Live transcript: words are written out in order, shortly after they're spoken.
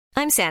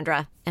I'm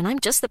Sandra, and I'm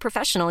just the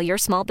professional your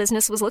small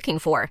business was looking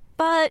for.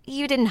 But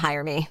you didn't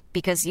hire me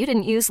because you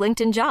didn't use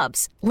LinkedIn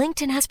Jobs.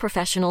 LinkedIn has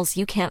professionals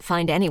you can't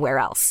find anywhere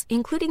else,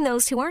 including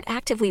those who aren't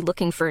actively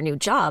looking for a new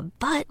job,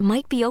 but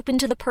might be open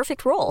to the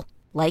perfect role,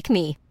 like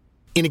me.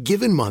 In a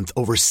given month,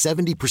 over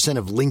 70%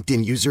 of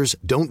LinkedIn users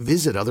don't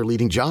visit other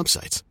leading job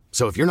sites.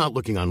 So if you're not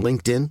looking on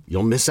LinkedIn,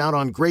 you'll miss out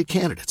on great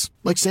candidates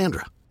like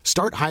Sandra.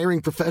 Start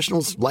hiring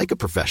professionals like a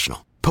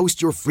professional.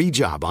 Post your free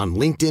job on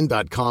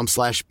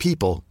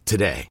linkedin.com/people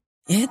today.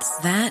 It's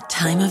that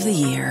time of the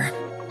year.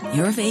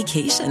 Your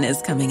vacation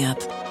is coming up.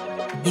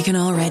 You can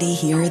already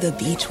hear the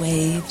beach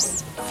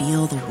waves,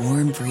 feel the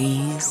warm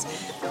breeze,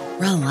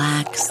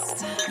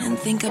 relax, and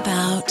think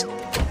about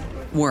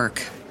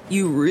work.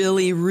 You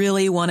really,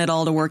 really want it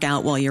all to work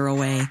out while you're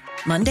away.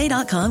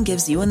 Monday.com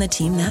gives you and the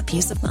team that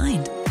peace of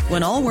mind.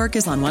 When all work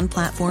is on one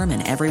platform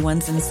and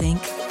everyone's in sync,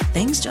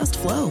 things just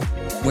flow.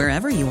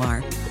 Wherever you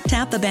are,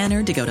 tap the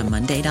banner to go to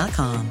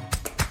Monday.com.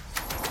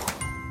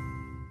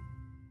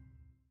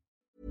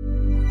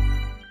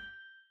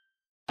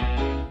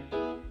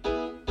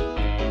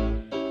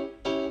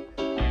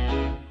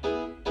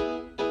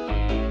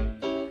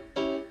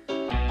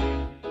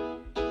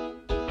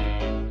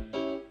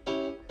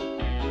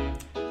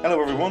 Hello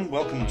everyone,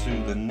 welcome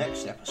to the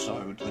next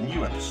episode, the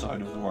new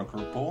episode of the Riker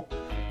Report.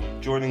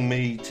 Joining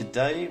me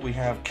today we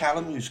have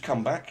Callum, who's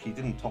come back. He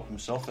didn't top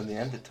himself in the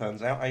end, it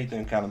turns out. How you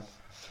doing, Callum?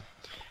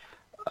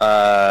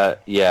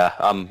 Yeah,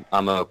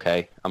 I'm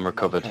okay. I'm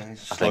recovered. Okay,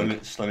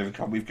 slowly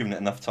recovered. We've given it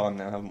enough time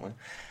now, haven't we?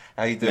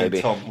 How you doing,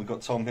 Maybe. Tom? We've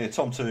got Tom here.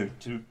 Tom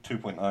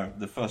 2.0.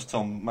 The first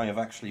Tom may have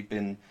actually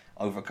been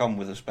overcome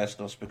with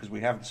asbestos because we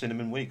haven't seen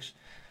him in weeks.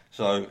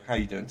 So, how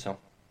you doing, Tom?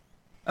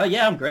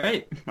 Yeah, I'm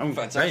great. I'm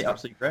Fantastic. great,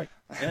 absolutely great.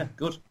 Yeah,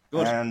 good.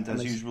 And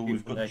as usual,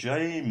 we've got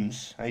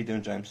James. How you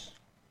doing, James?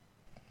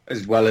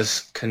 As well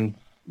as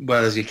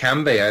you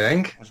can be, I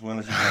think. As well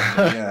as you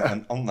can, yeah.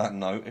 And on that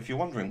note, if you're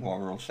wondering why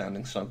we're all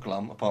sounding so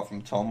glum, apart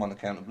from Tom,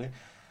 unaccountably,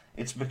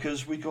 it's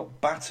because we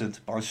got battered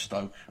by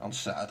Stoke on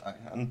Saturday,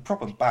 and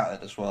proper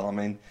battered as well. I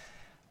mean,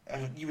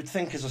 you would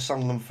think as a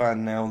Sunderland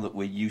fan now that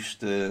we're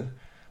used to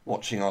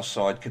watching our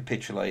side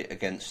capitulate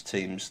against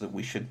teams that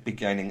we should be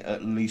gaining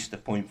at least a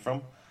point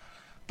from,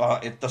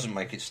 but it doesn't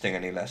make it sting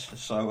any less.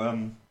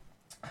 So,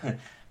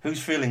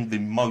 who's feeling the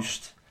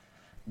most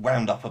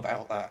wound up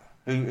about that?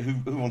 Who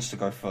wants to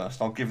go first?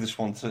 I'll give this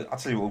one to... I'll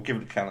tell you what, we'll give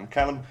it to Callum.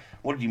 Callum,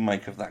 what did you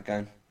make of that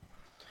game?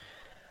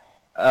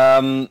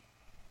 I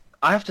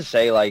have to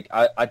say,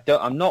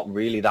 I'm not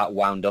really that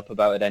wound up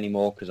about it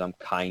anymore because I'm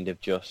kind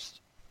of just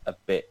a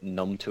bit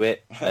numb to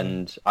it,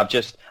 and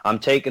I'm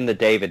taking the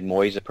David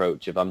Moyes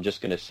approach of I'm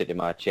just going to sit in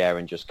my chair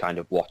and just kind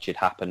of watch it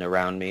happen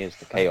around me as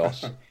the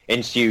chaos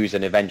ensues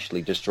and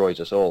eventually destroys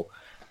us all.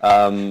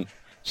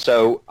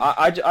 So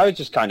I was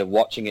just kind of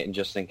watching it and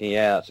just thinking,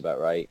 yeah, that's about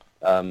right.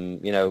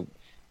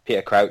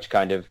 Peter Crouch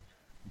kind of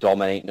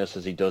dominating us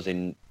as he does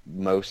in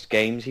most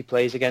games he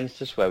plays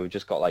against us, where we've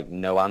just got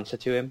no answer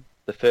to him.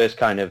 The first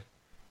kind of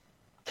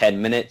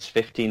 10 minutes,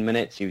 15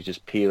 minutes, he was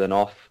just peeling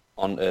off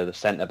onto the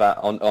centre back,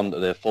 onto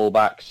the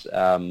fullbacks,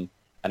 and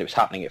it was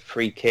happening at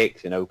free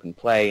kicks in open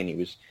play, and he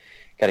was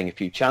getting a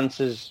few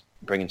chances,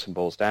 bringing some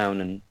balls down,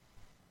 and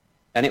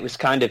it was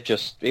kind of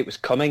it was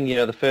coming.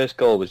 The first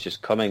goal was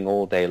just coming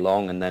all day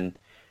long, and then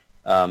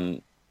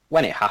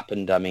when it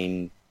happened, I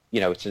mean, I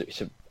have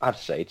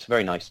to say it's a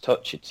very nice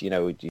touch. It's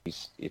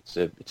it's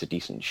a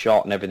decent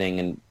shot and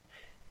everything,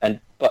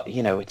 but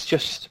it's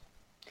just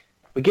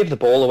we give the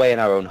ball away in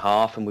our own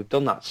half, and we've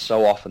done that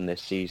so often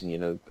this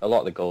season. A lot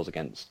of the goals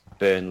against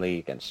Burnley,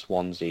 against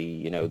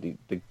Swansea,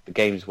 the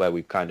games where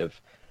we've kind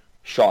of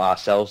shot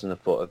ourselves in the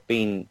foot have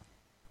been,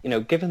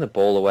 giving the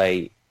ball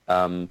away,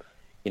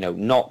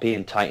 not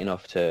being tight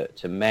enough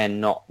to men,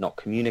 not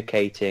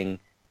communicating.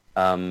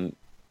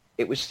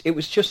 It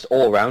was just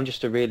all around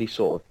just a really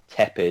sort of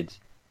tepid,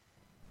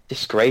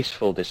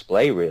 disgraceful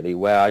display, really,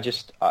 where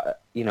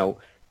there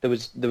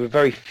were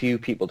very few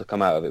people to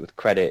come out of it with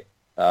credit.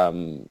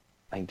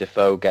 I think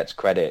Defoe gets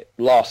credit.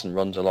 Larson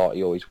runs a lot;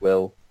 he always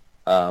will.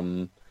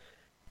 Other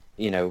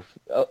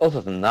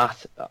than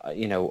that,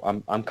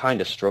 I'm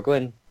kind of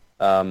struggling,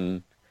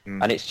 and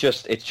it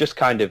just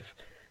kind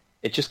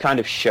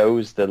of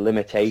shows the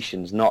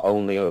limitations not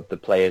only of the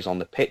players on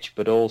the pitch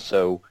but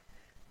also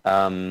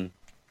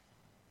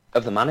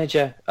of the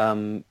manager.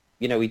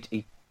 He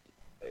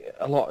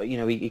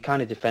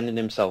kind of defended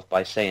himself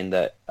by saying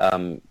that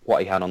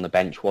what he had on the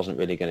bench wasn't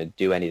really going to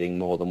do anything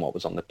more than what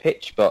was on the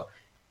pitch. But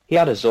he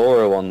had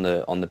Azoro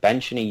on the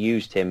bench, and he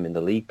used him in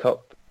the League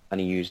Cup,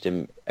 and he used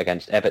him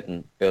against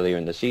Everton earlier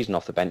in the season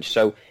off the bench.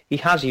 So he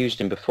has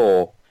used him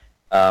before,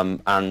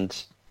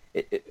 and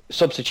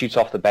substitutes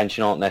off the bench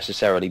aren't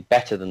necessarily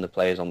better than the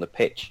players on the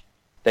pitch.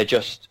 They're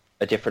just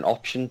a different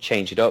option.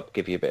 Change it up,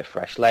 give you a bit of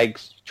fresh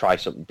legs, try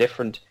something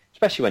different,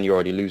 especially when you're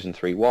already losing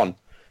 3-1.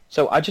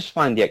 So I just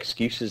find the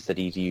excuses that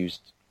he's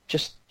used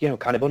just,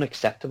 kind of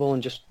unacceptable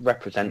and just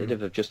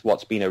representative of just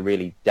what's been a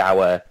really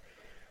dour,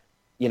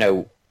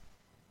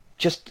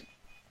 just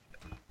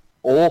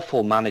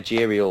awful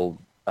managerial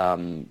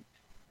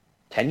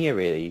tenure,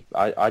 really.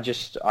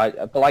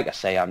 But like I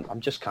say, I'm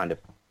just kind of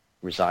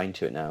resigned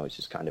to it now. It's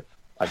just kind of,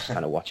 I just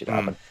kind of watch it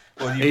happen.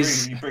 Well, you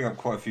bring up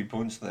quite a few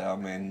points there. I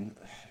mean,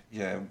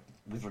 yeah,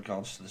 with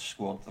regards to the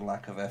squad, the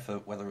lack of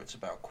effort, whether it's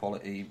about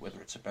quality, whether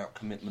it's about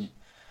commitment,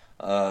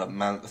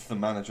 the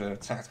manager,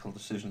 tactical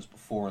decisions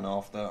before and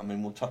after. I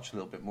mean, we'll touch a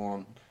little bit more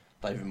on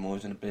David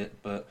Moyes in a bit,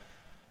 but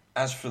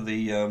as for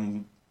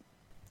the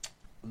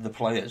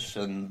players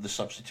and the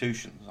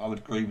substitutions, I would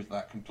agree with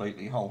that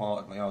completely,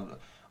 wholeheartedly.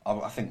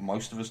 I think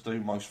most of us do.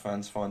 Most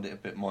fans find it a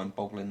bit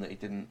mind-boggling that he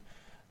didn't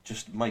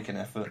just make an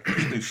effort,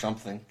 just do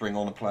something, bring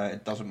on a player.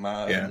 It doesn't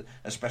matter, Yeah.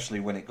 especially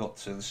when it got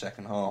to the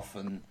second half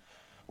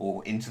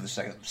or into the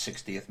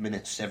 60th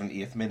minute,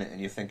 70th minute,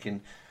 and you're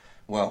thinking,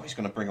 well, he's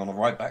going to bring on a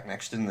right back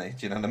next, isn't he? Do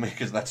you know what I mean?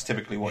 Because that's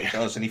typically what he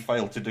does, and he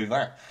failed to do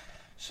that.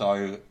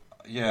 So,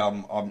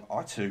 yeah,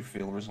 I too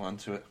feel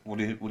resigned to it. What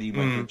do you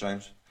make of it,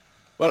 James?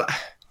 Well,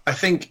 I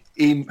think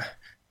he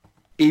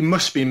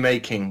must be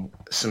making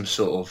some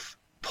sort of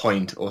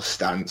point or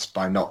stance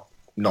by not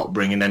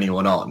bringing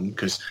anyone on,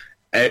 because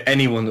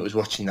anyone that was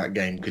watching that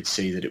game could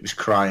see that it was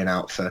crying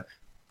out for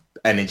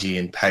energy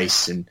and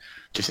pace and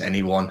just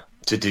anyone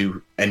to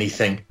do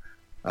anything.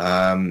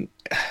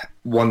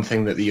 One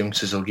thing that the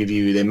youngsters will give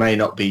you, they may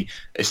not be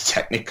as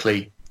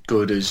technically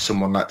good as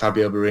someone like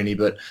Fabio Borini,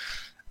 but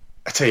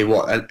I tell you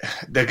what,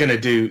 they're going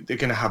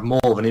to have more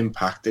of an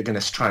impact. They're going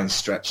to try and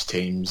stretch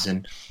teams,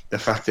 and the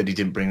fact that he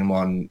didn't bring them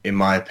on, in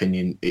my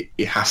opinion,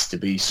 it has to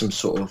be some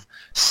sort of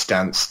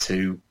stance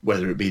to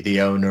whether it be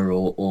the owner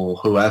or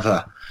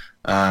whoever,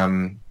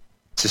 to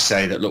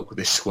say that, look,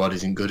 this squad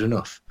isn't good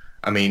enough.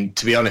 I mean,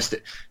 to be honest,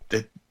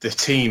 the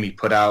team he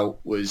put out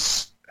we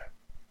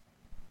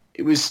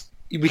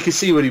could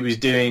see what he was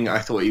doing. I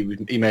thought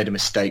he made a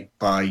mistake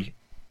by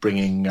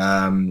bringing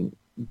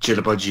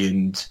Djilobodji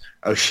and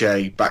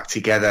O'Shea back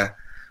together.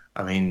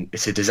 I mean,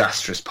 it's a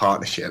disastrous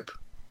partnership.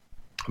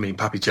 I mean,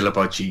 Papi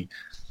Djilobodji,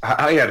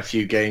 I had a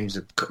few games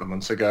a couple of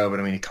months ago, but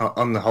I mean,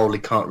 on the whole, he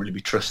can't really be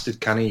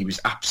trusted, can he? He was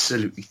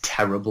absolutely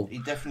terrible. He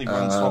definitely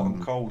runs hot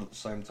and cold at the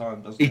same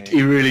time, doesn't he?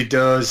 He really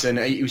does, and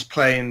he was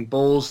playing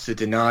balls to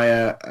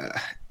Denier.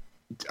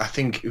 I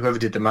think whoever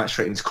did the match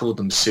ratings called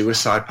them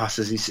suicide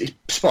passes. He's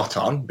spot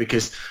on,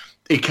 because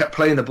he kept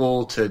playing the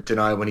ball to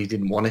Denier when he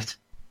didn't want it.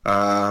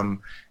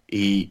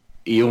 He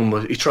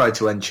tried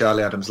to end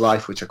Charlie Adams'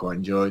 life, which I quite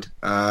enjoyed.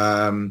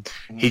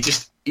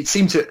 It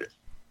seemed to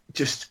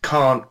just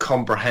can't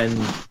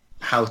comprehend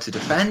how to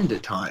defend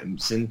at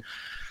times, and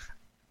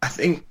I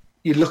think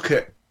you look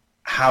at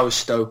how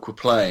Stoke were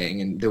playing,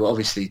 and they were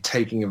obviously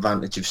taking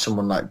advantage of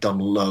someone like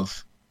Donald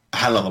Love a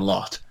hell of a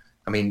lot.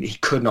 I mean, he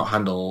could not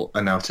handle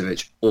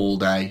Arnautovic all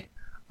day.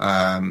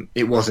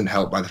 It wasn't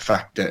helped by the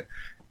fact that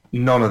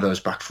none of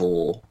those back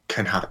four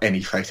can have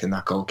any faith in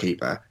that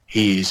goalkeeper.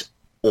 He is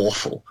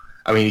awful.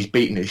 I mean, he's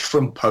beaten his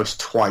front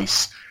post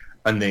twice,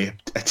 and the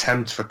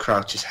attempt for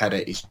Crouch's header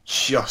is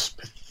just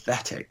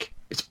pathetic.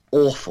 It's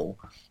awful.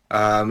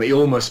 He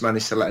almost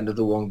managed to let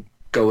another one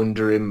go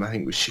under him. I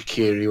think it was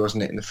Shaqiri,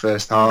 wasn't it, in the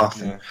first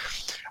half? Yeah.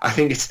 I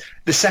think it's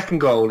the second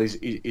goal is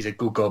a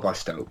good goal by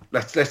Stoke.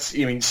 Let's.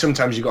 I mean,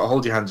 sometimes you've got to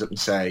hold your hands up and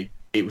say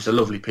it was a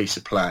lovely piece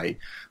of play,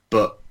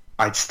 but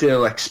I'd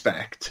still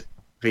expect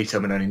Vito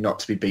Mannone not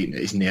to be beaten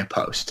at his near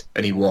post,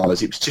 and he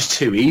was. It was just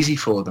too easy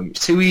for them. It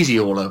was too easy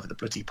all over the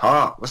bloody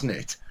park, wasn't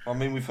it? I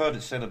mean, we've heard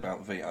it said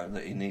about Vito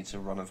that he needs a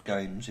run of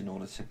games in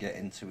order to get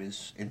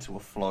into a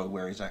flow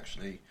where he's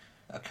actually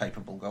a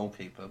capable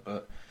goalkeeper,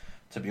 but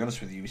to be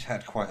honest with you, he's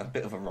had quite a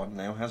bit of a run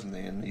now, hasn't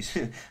he? And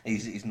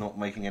he's not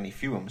making any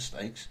fewer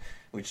mistakes,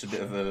 which is a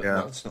bit of a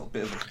well, it's not a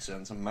bit of a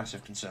concern; it's a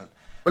massive concern.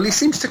 Well, he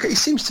seems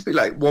to be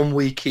like 1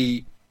 week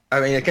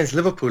against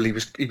Liverpool he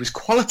was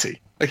quality.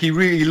 Like he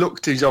really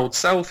looked his old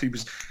self.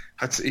 He's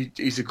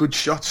a good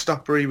shot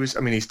stopper.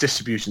 His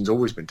distribution's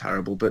always been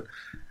terrible, but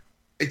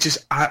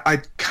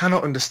I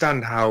cannot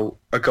understand how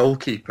a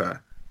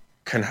goalkeeper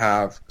can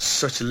have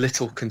such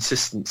little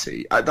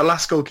consistency. The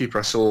last goalkeeper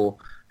I saw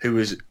who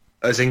was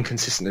as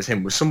inconsistent as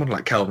him was someone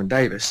like Kelvin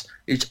Davis.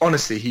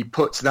 Honestly, he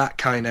puts that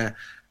kind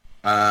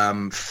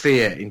of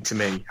fear into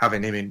me,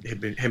 having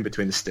him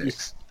between the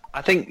sticks.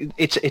 I think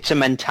it's a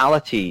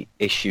mentality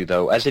issue,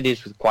 though, as it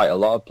is with quite a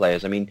lot of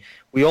players. I mean,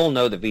 we all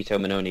know that Vito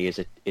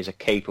Mannone is a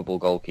capable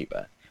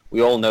goalkeeper.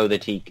 We all know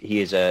that he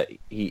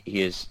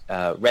has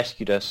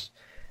rescued us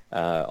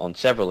on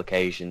several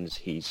occasions.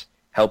 He's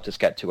helped us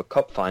get to a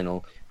cup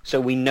final, so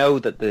we know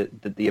that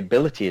the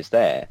ability is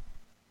there.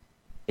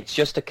 It's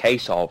just a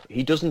case of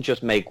he doesn't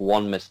just make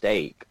one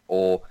mistake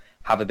or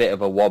have a bit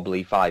of a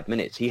wobbly 5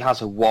 minutes. He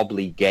has a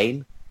wobbly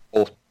game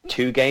or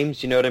 2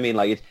 games. You know what I mean?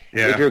 Like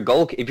if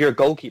you're a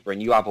goalkeeper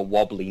and you have a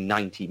wobbly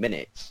 90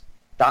 minutes,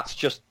 that's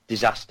just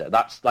disaster.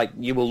 That's like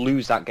you will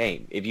lose that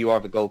game if you are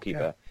the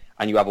goalkeeper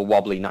and you have a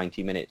wobbly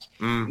 90 minutes.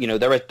 You know,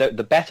 there are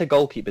the better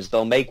goalkeepers.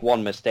 They'll make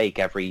one mistake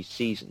every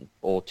season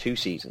or 2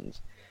 seasons.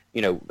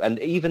 You know, and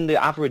even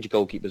the average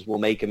goalkeepers will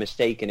make a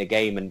mistake in a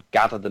game and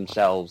gather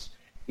themselves.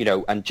 You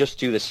know, and just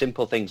do the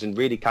simple things and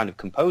really kind of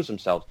compose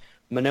themselves.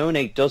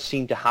 Mannone does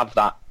seem to have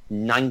that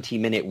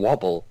 90-minute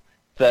wobble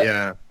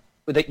that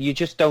that you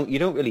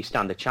don't really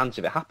stand a chance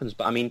if it happens.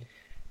 But I mean,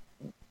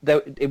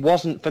 it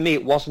wasn't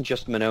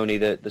just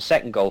Mannone. The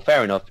second goal,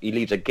 fair enough, he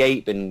leaves a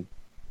gaping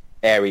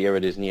area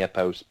at his near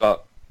post,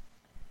 but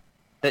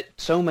that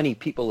so many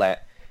people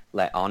let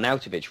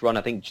Arnautovic run.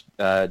 I think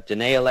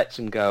Denayer lets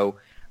him go,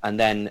 and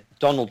then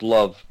Donald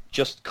Love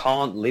just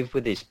can't live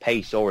with his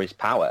pace or his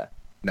power.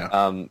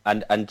 No.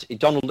 And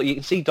Donald, you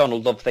can see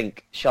Donald Love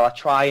think, shall I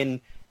try and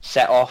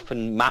set off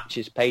and match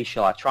his pace?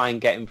 Shall I try and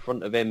get in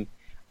front of him?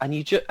 And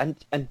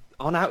and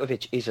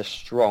Arnautovic is a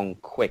strong,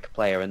 quick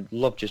player, and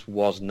Love just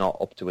was not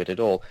up to it at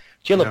all.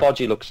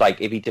 Djilabodji looks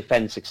like if he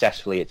defends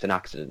successfully, it's an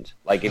accident.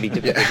 Like if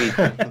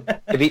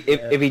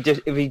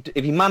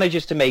he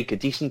manages to make a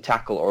decent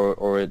tackle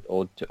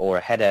or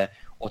a header,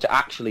 or to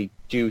actually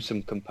do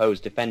some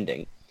composed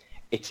defending,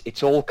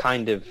 it's all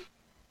kind of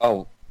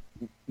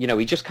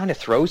he just kind of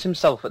throws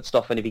himself at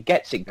stuff, and if he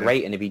gets it,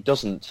 great, and if he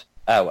doesn't,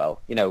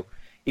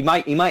 he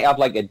might have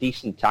like a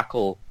decent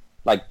tackle,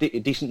 like a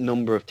decent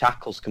number of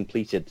tackles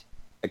completed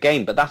a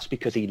game, but that's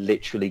because he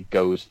literally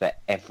goes for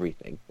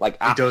everything, like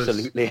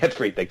absolutely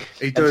everything.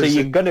 He does. And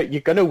so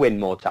you're gonna win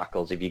more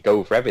tackles if you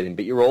go for everything,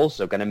 but you're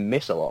also gonna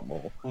miss a lot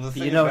more. Well, the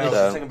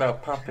thing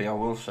about Papi, I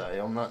will say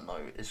on that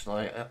note, is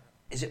like,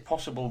 is it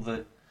possible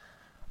that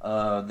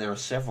there are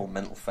several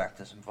mental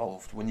factors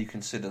involved when you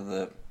consider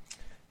that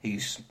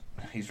he's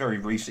very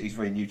recent, he's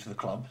very new to the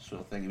club,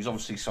 sort of thing. He was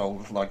obviously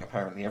sold, like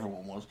apparently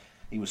everyone was.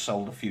 He was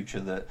sold a future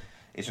that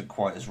isn't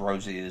quite as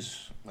rosy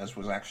as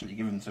was actually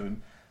given to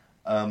him.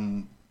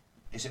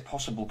 Is it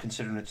possible,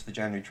 considering it's the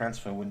January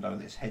transfer window,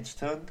 that his head's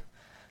turned?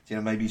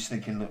 Maybe he's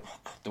thinking, look,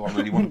 do I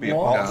really want to be a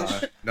part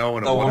of this? No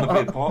one would want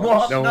him.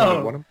 No one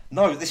would want him.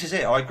 No, this is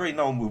it. I agree.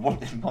 No one would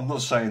want him. I'm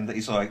not saying that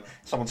he's like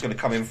someone's going to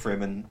come in for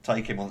him and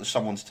take him, or that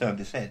someone's turned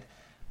his head.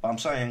 But I'm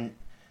saying,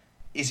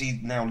 is he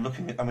now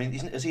looking at? I mean,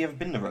 has he ever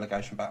been in a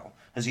relegation battle?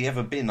 Has he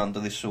ever been under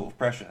this sort of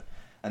pressure?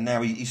 And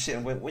now he's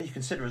sitting. When you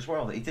consider as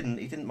well that he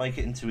didn't make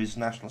it into his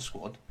national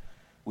squad,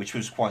 which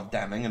was quite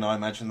damning, and I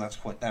imagine that's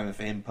quite damning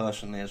for him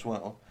personally as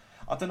well.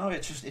 I don't know.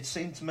 It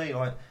seemed to me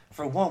like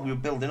for a while we were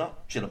building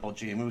up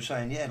Djilabodji, and we were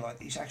saying,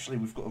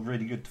 we've got a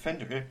really good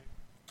defender here,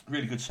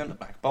 really good centre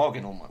back,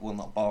 bargain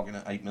not bargain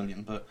at 8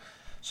 million, but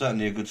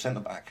certainly a good centre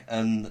back.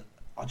 And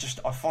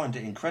I find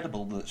it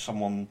incredible that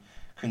someone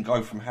can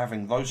go from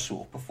having those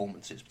sort of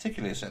performances,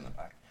 particularly a centre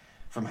back,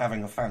 from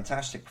having a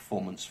fantastic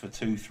performance for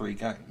 2-3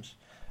 games,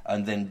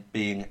 and then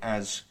being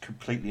as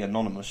completely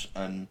anonymous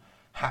and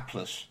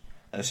hapless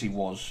as he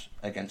was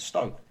against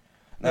Stoke.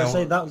 Now,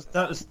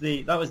 that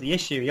was the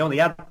issue. He only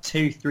had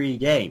 2-3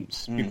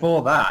 games.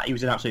 Before that, he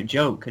was an absolute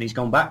joke, and he's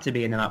gone back to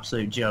being an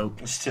absolute joke.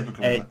 It's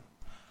typical. Isn't it?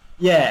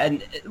 Yeah,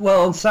 and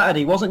on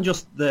Saturday, it wasn't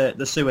just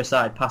the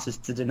suicide passes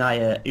to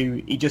Denayer,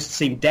 who he just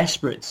seemed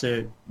desperate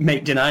to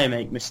make Denayer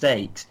make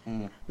mistakes.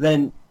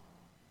 Then,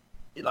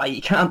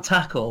 he can't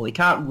tackle, he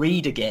can't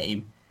read a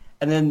game,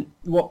 and then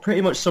what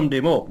pretty much summed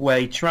him up, where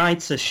he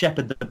tried to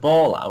shepherd the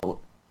ball out,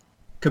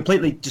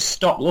 completely just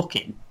stopped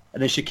looking.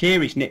 And then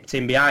Shaqiri's nipped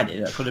in behind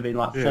it. That could have been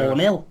like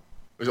 4-0. It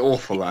was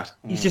awful, that.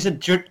 He's just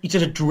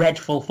a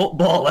dreadful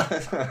footballer.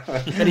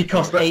 And he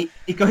cost 8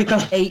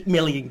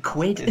 million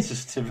quid. It's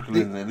just typical,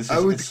 isn't it?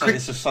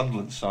 It's a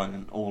Sunderland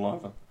signing all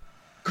over.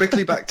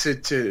 Quickly back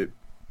to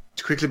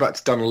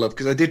Donald Love,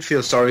 because I did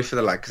feel sorry for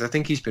the lad, because I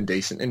think he's been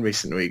decent in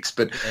recent weeks.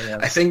 But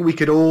I think we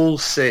could all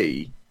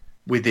see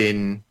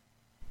within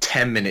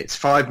 10 minutes,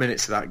 5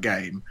 minutes of that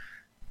game,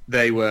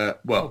 they were,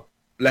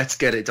 let's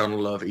get it,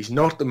 Donald Love. He's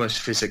not the most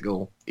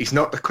physical. He's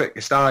not the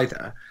quickest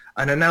either.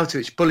 And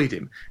Arnautovic bullied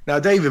him. Now,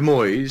 David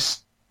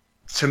Moyes,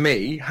 to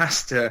me,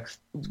 has to,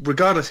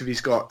 regardless if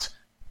he's got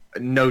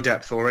no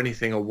depth or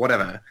anything or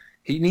whatever,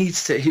 he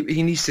needs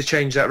to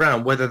change that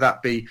round, whether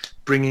that be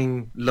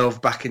bringing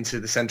Love back into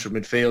the centre of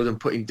midfield and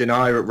putting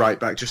Denayer at right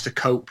back just to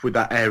cope with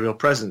that aerial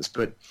presence.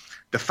 But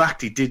the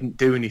fact he didn't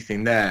do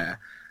anything there,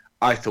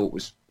 I thought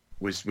was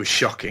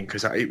shocking,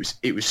 because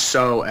it was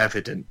so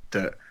evident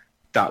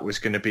that was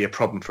going to be a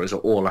problem for us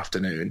all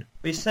afternoon.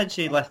 We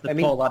essentially left the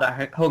poor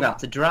lad hung out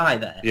to dry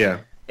there.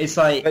 Yeah. It's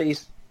like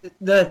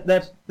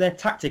their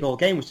tactic all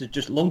game was to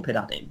just lump it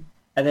at him,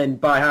 and then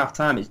by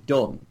half-time it's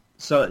done.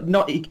 So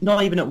not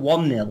even at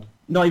 1-0,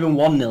 not even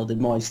 1-0 did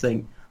Moyes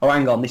think, oh,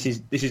 hang on, this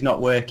is not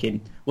working.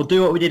 We'll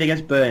do what we did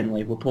against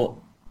Burnley. We'll put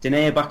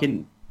Denayer back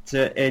into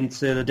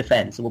the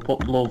defence, and we'll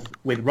put Love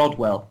with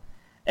Rodwell.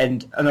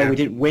 And I know we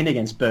didn't win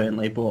against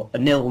Burnley, but a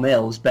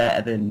 0-0 is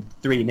better than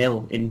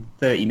 3-0 in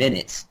 30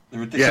 minutes.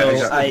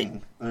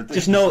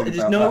 There's no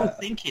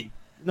thinking.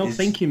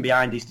 Thinking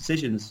behind these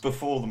decisions.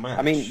 Before the match,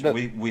 I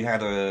mean, we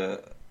had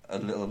a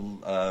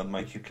little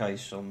make your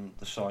case on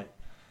the site,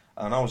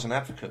 and I was an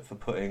advocate for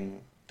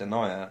putting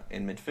Denayer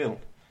in midfield,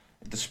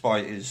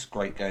 despite his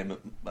great game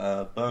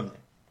at Burnley.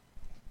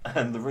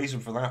 And the reason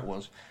for that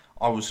was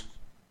I was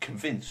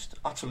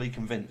utterly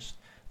convinced,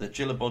 that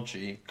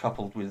Djilabodji,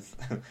 coupled with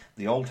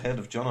the old head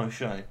of John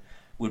O'Shea,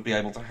 would be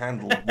able to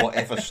handle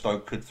whatever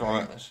Stoke could throw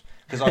at us.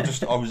 Because I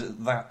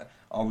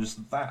was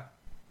that.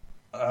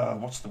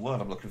 What's the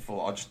word I'm looking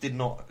for? I just did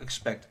not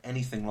expect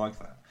anything like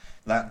that.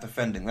 that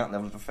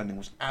level of defending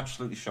was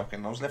absolutely shocking.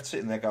 And I was left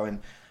sitting there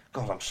going,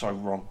 God, I'm so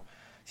wrong.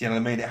 Do you know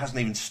what I mean? It hasn't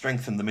even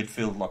strengthened the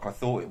midfield like I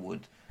thought it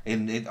would.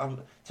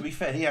 To be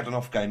fair, he had an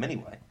off game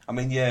anyway. I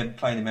mean, yeah,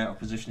 playing him out of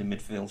position in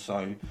midfield,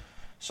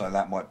 so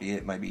that might be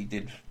it. Maybe he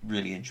did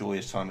really enjoy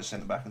his time as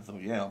centre-back and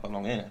thought, yeah, I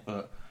belong here.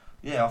 But,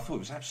 yeah, I thought it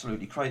was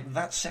absolutely crazy.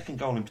 That second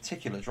goal in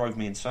particular drove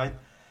me insane.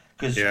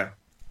 Because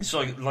it's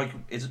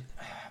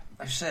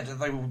they said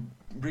they were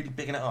really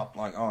bigging it up.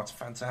 Like, it's a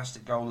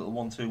fantastic goal, little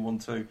 1-2,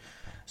 1-2.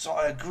 So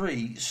I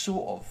agree,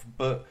 sort of,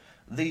 but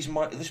this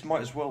might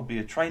as well be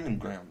a training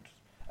ground.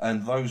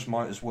 And those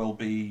might as well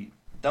be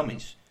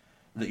dummies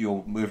that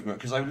you're moving around.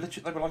 Because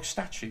they were like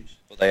statues.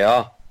 Well, they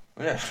are.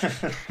 Yeah,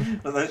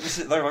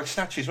 they were like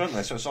statues, weren't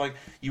they? So it's like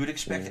you would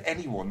expect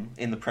anyone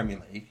in the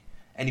Premier League,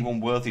 anyone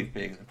worthy of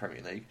being in the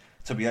Premier League,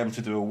 to be able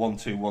to do a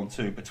 1-2,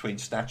 1-2 between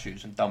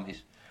statues and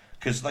dummies,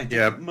 because they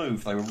didn't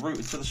move. They were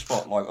rooted to the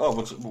spot. Like,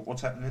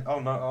 what's happening? Oh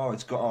no,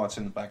 it's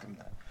in the back of the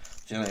net.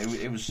 You know,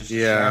 it was just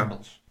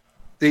shambles.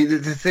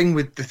 The thing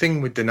with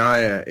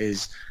Denayer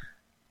is,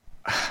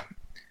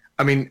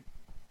 I mean,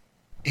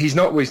 he's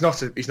not a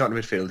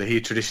midfielder. He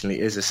traditionally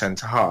is a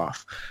centre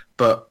half,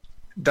 but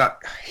that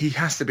he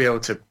has to be able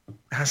to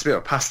pass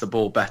the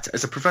ball better.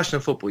 As a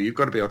professional footballer, you've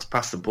got to be able to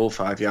pass the ball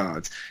 5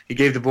 yards. He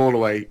gave the ball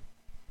away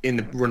in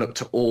the run up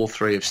to all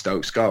three of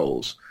Stoke's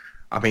goals.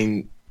 I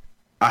mean,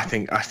 I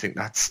think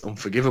that's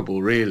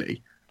unforgivable,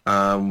 really.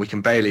 We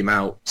can bail him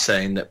out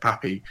saying that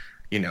Papi,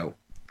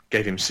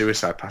 gave him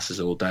suicide passes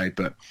all day,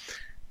 but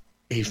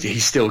he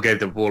still gave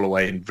the ball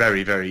away in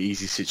very, very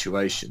easy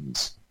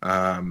situations.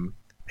 The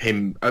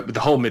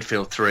whole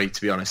midfield three,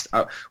 to be honest,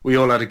 we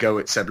all had a go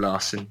at Seb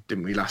Larsson,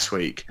 didn't we, last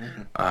week?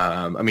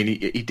 Mm-hmm. I mean,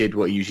 he did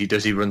what he usually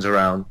does. He runs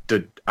around,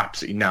 did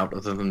absolutely nothing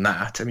other than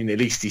that. I mean, at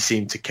least he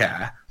seemed to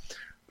care.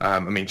 I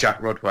mean, Jack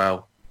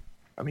Rodwell,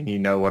 I mean, you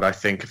know what I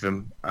think of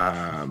him.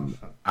 And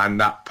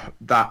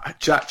that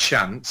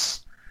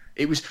chance,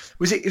 it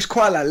was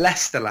quite like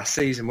Leicester last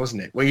season,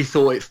 wasn't it? When you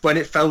thought when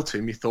it fell to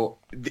him, you thought,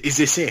 is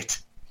this it?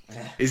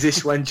 Is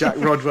this when Jack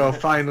Rodwell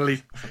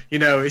finally,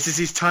 is this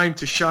his time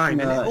to shine?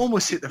 And it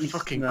almost hit the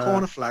fucking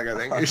corner flag, I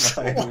think.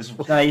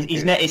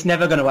 It's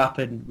never going to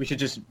happen. We should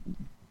just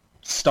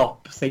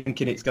stop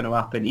thinking it's going to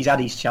happen. He's had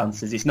his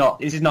chances. This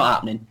is not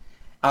happening.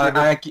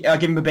 I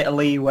give him a bit of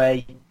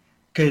leeway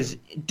because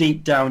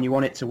deep down you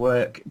want it to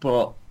work,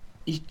 but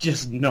he's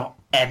just not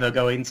ever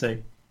going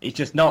to. He's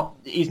just not.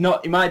 He's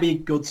not. He might be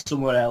good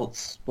somewhere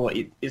else, but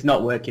it's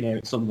not working here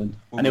at Sunderland.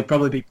 And he'll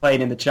probably be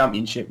playing in the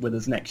Championship with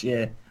us next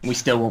year, and we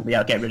still won't be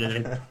able to get rid of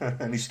him.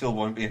 And he still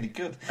won't be any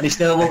good. And he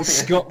still won't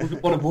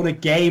have won a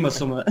game or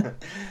something.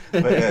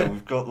 But yeah,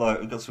 we've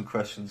got some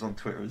questions on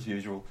Twitter as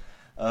usual,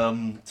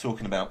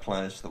 talking about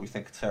players that we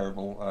think are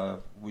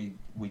terrible. We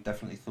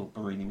definitely thought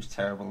Borini was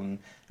terrible, and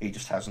he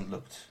just hasn't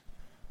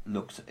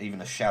looked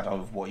even a shadow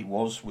of what he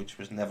was, which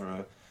was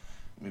never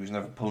He was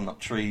never pulling up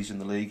trees in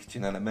the league, do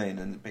you know what I mean?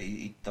 And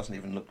he doesn't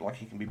even look like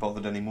he can be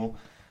bothered anymore.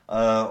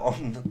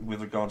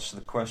 With regards to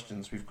the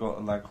questions, we've got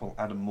a lad called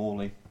Adam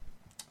Morley.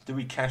 Do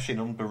we cash in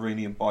on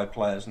Borini and buy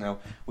players? Now,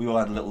 we all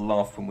had a little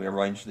laugh when we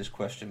arranged this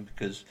question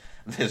because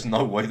there's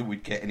no way that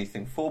we'd get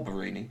anything for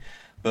Borini.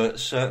 But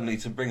certainly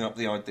to bring up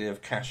the idea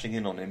of cashing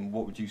in on him,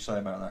 what would you say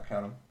about that,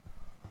 Callum?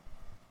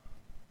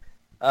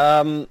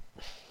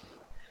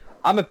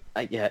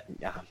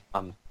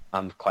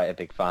 I'm quite a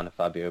big fan of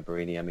Fabio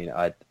Borini. I mean,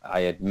 I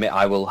admit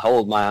I will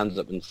hold my hands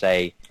up and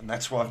say, and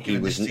that's why I've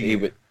given this to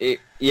you.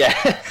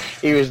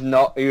 He was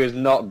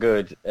not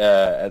good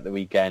at the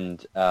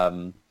weekend.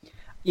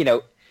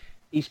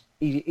 He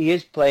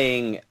is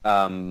playing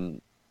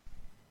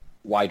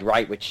wide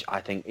right, which I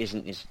think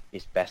isn't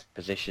his best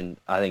position.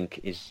 I think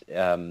is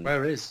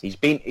where is he's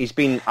been.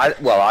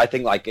 I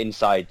think like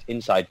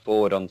inside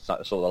forward on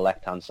sort of the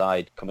left hand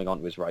side, coming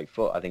onto his right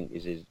foot. I think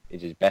is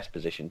his best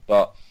position,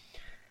 but.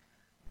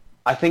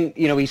 I think,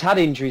 he's had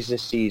injuries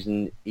this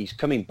season. He's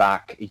coming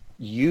back. He's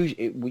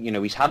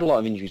had a lot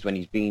of injuries when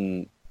he's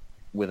been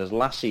with us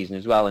last season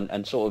as well.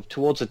 And sort of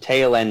towards the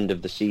tail end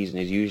of the season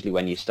is usually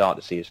when you start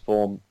to see his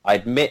form. I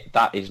admit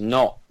that is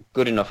not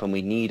good enough, and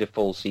we need a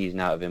full season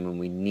out of him, and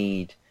we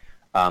need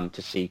to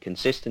see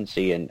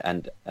consistency.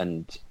 I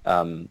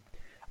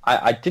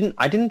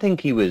didn't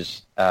think he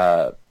was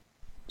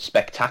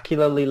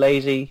spectacularly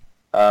lazy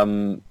at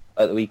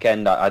the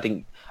weekend. I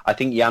think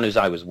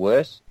Januzaj was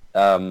worse.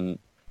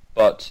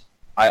 But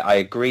I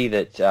agree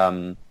that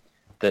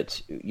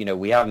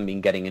we haven't been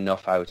getting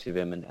enough out of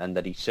him, and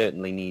that he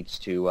certainly needs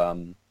to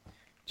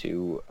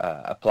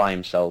apply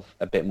himself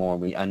a bit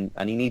more, and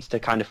he needs to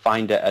kind of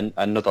find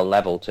another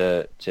level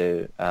to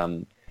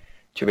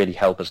really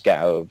help us get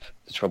out of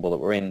the trouble that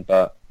we're in.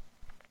 But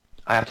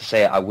I have to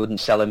say I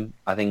wouldn't sell him.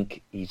 I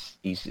think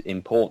he's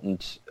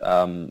important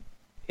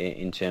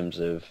in terms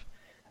of.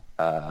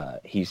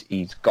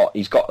 He's got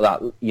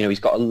that he's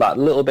got that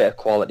little bit of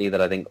quality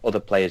that I think other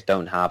players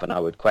don't have, and I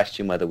would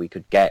question whether we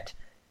could get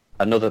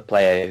another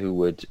player who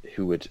would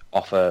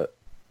offer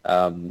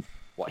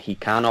what he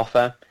can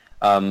offer.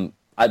 But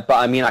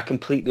I mean, I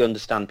completely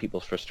understand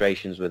people's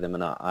frustrations with him,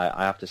 and I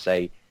have to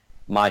say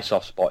my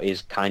soft spot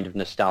is kind of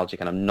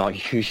nostalgic, and I'm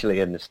not usually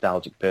a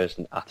nostalgic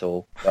person at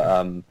all.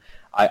 But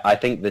I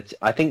think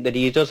that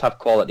he does have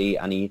quality,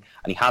 and he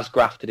has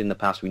grafted in the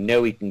past. We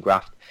know he can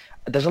graft.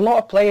 There's a lot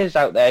of players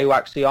out there who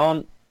actually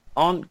aren't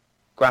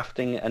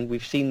grafting, and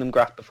we've seen them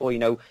graft before.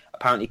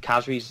 Apparently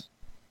Khazri's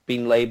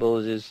been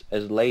labelled as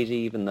lazy,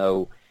 even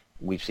though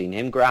we've seen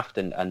him graft,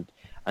 and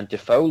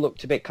Defoe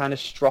looked a bit kind of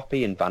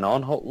stroppy, and Van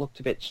Aanholt looked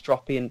a bit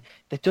stroppy, and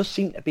there does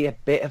seem to be a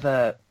bit of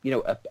a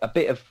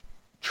bit of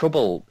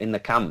trouble in the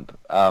camp.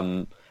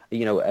 And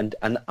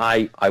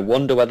I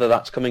wonder whether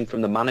that's coming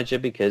from the manager,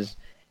 because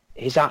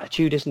his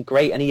attitude isn't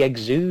great, and he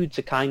exudes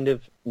a kind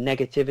of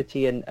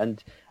negativity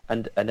and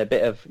a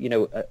bit of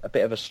a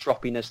bit of a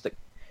stroppiness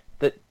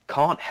that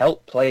can't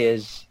help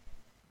players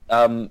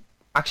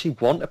actually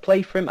want to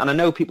play for him. And I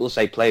know people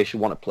say players should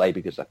want to play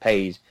because they're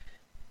paid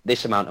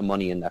this amount of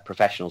money and they're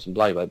professionals and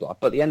blah blah blah.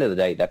 But at the end of the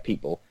day, they're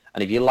people,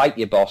 and if you like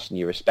your boss and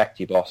you respect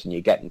your boss and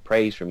you're getting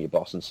praise from your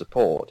boss and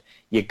support,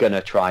 you're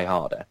gonna try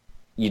harder.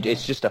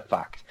 It's just a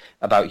fact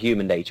about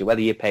human nature.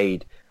 Whether you're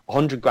paid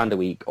 $100,000 a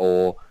week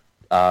or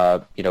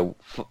a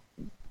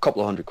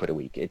couple of £100 a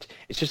week,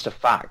 it's just a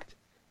fact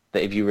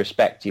that if you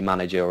respect your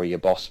manager or your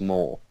boss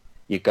more,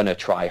 you're gonna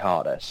try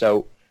harder.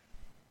 So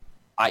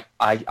I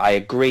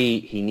agree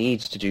he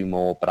needs to do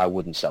more, but I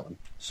wouldn't sell him.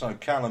 So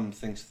Callum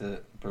thinks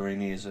that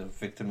Borini is a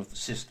victim of the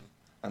system,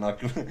 and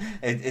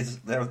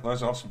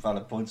those are some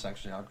valid points.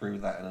 Actually, I agree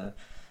with that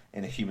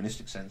in a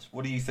humanistic sense.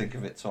 What do you think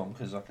of it, Tom?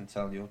 Because I can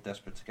tell you're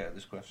desperate to get at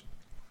this question.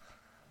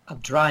 I'll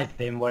drive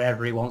him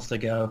wherever he wants to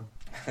go,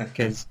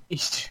 because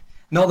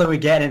not that we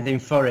get anything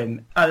for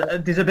him.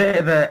 There's a bit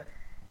of a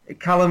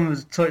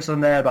Callum's touched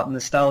on there about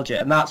nostalgia,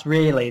 and that's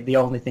really the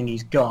only thing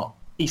he's got.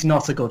 He's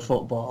not a good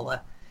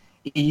footballer.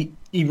 He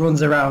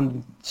runs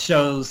around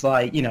shows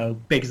like,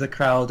 bigs the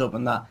crowd up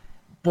and that.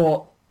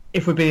 But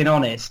if we're being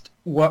honest,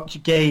 what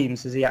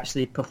games has he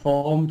actually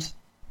performed?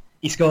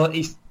 He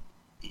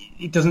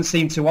doesn't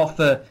seem to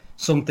offer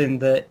something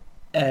that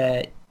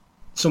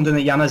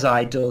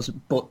Januzaj does,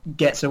 but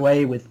gets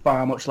away with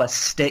far much less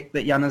stick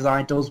that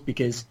Januzaj does,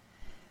 because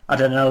I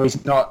don't know,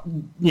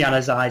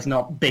 Januzaj's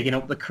not bigging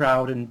up the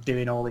crowd and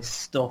doing all this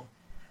stuff.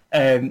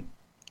 I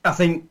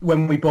think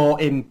when we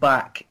bought him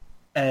back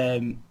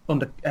under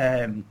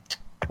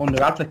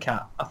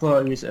Advocat, I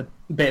thought it was a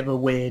bit of a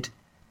weird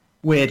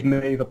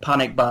move, a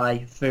panic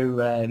buy through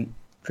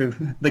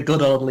the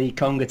good old Lee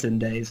Congerton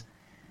days.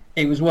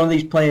 It was one of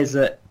these players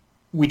that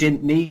we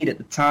didn't need at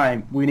the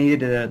time. We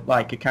needed a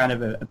kind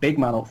of a big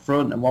man up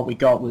front, and what we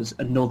got was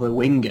another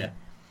winger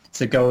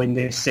to go in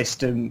this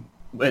system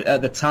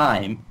at the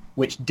time,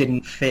 which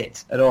didn't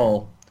fit at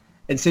all.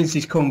 And since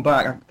he's come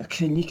back,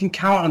 you can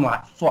count on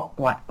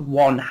like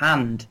one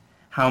hand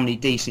how many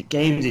decent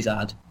games he's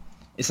had.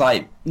 It's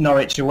like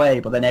Norwich away,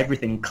 but then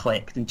everything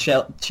clicked. And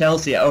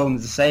Chelsea at home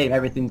is the same,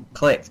 everything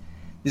clicked.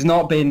 There's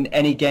not been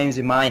any games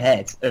in my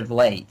head of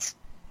late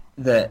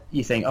that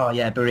you think, oh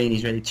yeah,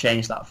 Borini's really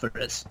changed that for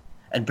us.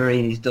 And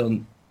Borini's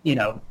done,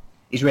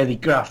 he's really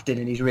grafted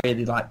and he's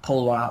really like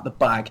pulled one out of the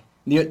bag.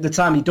 The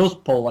time he does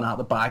pull one out of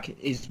the bag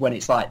is when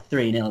it's like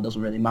 3-0, it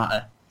doesn't really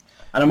matter.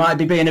 And I might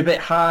be being a bit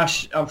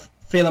harsh, I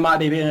feel I might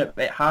be being a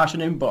bit harsh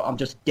on him, but I'm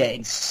just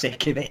getting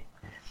sick of it.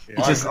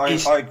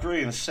 I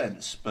agree in a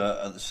sense,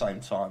 but at the same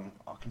time,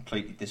 I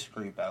completely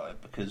disagree about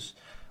it, because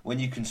when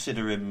you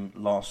consider him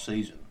last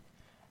season,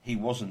 he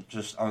wasn't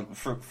just...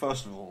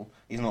 first of all,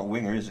 he's not a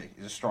winger, is he?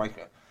 He's a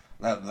striker.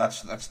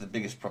 That's the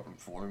biggest problem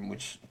for him,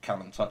 which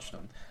Callum touched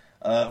on.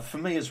 For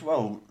me as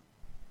well,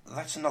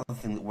 that's another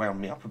thing that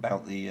wound me up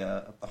about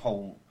the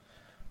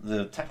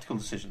tactical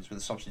decisions with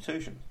the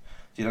substitutions.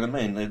 Do you know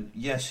what I mean?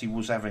 Yes, he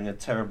was having a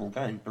terrible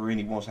game.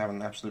 Borini was having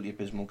an absolutely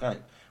abysmal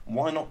game.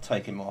 Why not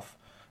take him off?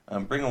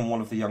 Bring on one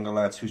of the younger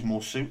lads who's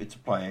more suited to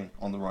playing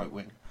on the right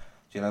wing,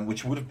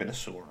 which would have been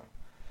Asoro.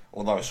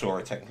 Although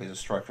Asoro technically is a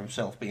striker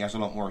himself, but he has a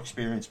lot more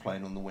experience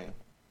playing on the wing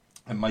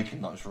and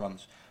making those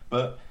runs.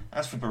 But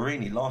as for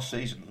Borini, last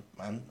season,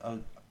 man,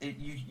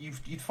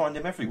 you'd find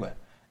him everywhere.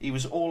 He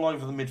was all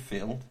over the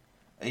midfield.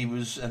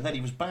 And then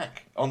he was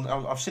back.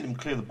 I've seen him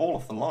clear the ball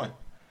off the line.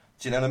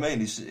 Do you know what I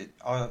mean?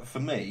 For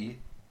me,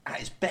 at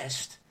his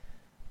best,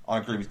 I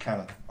agree with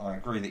Callum. I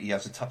agree that he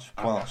has a touch of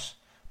class.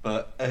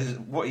 But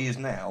what he is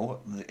now,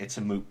 it's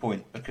a moot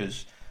point,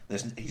 because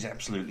he's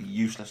absolutely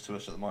useless to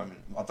us at the moment.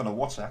 I don't know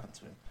what's happened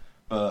to him,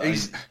 but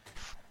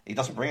he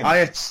doesn't bring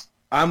anything.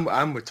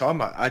 I'm with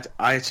Tom. I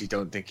actually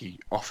don't think he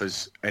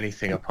offers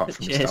anything apart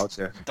from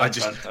nostalgia.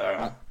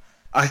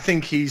 I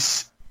think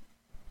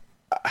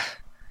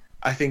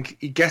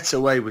he gets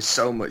away with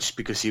so much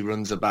because he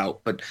runs about,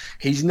 but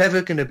he's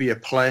never going to be a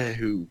player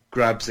who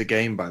grabs a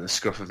game by the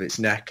scruff of its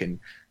neck and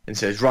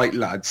says, right,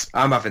 lads,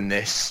 I'm having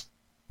this,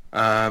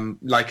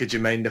 like a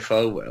Jermaine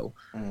Defoe will.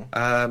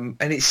 And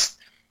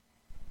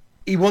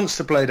he wants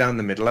to play down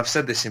the middle. I've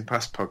said this in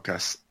past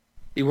podcasts.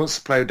 He wants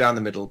to play down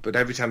the middle, but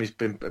every time he's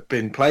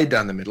been played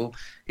down the middle,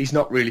 he's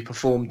not really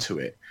performed to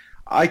it.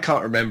 I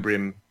can't remember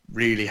him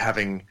really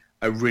having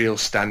a real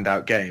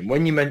standout game.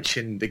 When you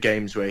mention the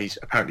games where he's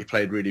apparently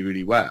played really,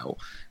 really well,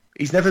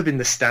 he's never been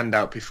the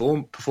standout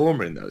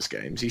performer in those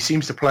games. He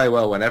seems to play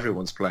well when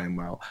everyone's playing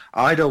well.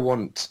 I don't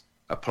want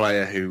a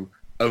player who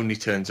only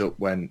turns up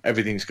when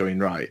everything's going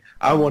right.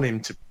 I want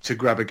him to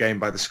grab a game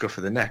by the scruff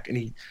of the neck, and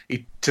he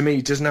to me,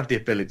 doesn't have the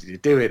ability to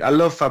do it. I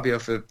love Fabio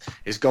for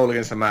his goal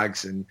against the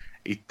Mags and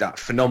that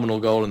phenomenal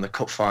goal in the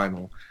cup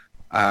final,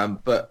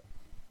 but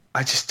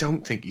I just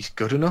don't think he's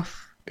good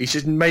enough. I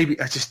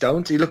just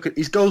don't. You look at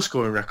his goal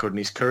scoring record in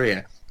his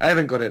career. I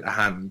haven't got it at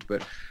hand,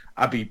 but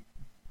I'd be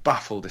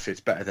baffled if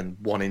it's better than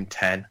 1 in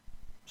 10.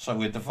 So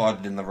we're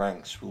divided in the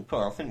ranks.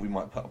 I think we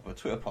might put up a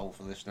Twitter poll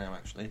for this now,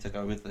 actually, to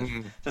go with this.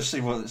 Just see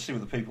what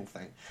the people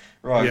think.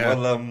 Right. Yeah.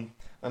 Well,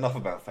 enough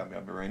about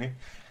Fabio Borini.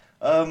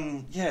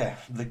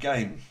 The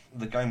game.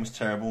 The game was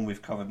terrible, and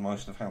we've covered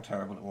most of how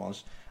terrible it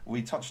was.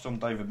 We touched on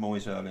David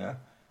Moyes earlier.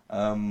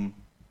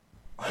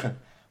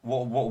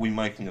 What are we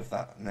making of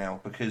that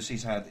now? Because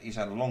he's had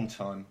a long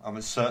time. I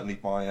mean, certainly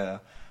by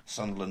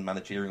Sunderland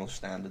managerial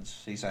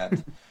standards, he's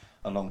had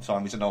a long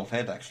time. He's an old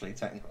head, actually,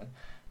 technically.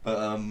 But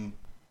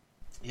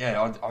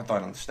I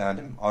don't understand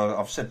him.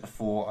 I've said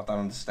before, I don't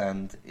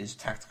understand his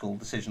tactical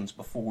decisions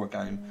before a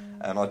game,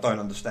 and I don't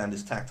understand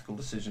his tactical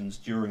decisions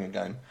during a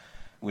game,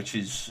 which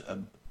is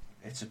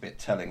it's a bit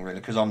telling,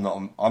 really. Because I'm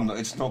not.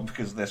 It's not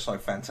because they're so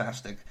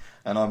fantastic,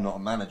 and I'm not a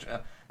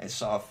manager. I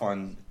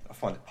find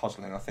it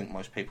puzzling. I think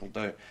most people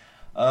do.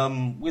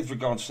 With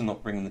regards to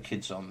not bringing the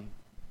kids on,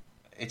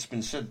 it's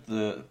been said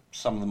that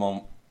some of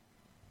them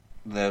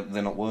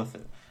they're not worth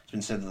it. It's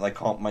been said that they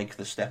can't make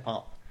the step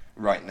up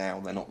right now.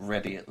 They're not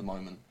ready at the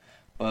moment.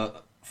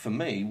 But for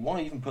me,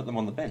 why even put them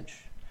on the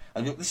bench?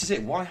 And this is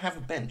it. Why have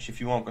a bench if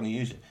you aren't going to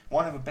use it?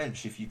 Why have a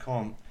bench if you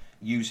can't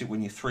use it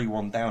when you're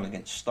 3-1 down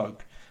against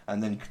Stoke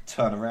and then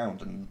turn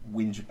around and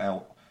whinge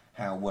about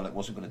how well it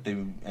wasn't going to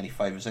do any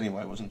favours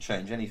anyway? It wasn't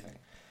change anything.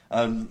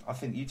 I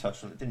think you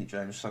touched on it, didn't you,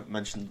 James? So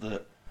mentioned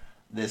that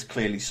there's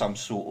clearly some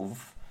sort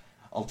of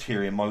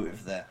ulterior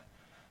motive there.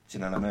 Do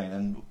you know what I mean?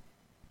 And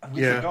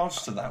with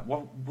regards to that,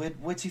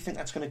 where do you think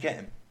that's going to get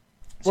him?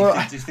 Do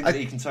you think that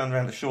he can turn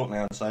around to Short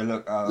now and say,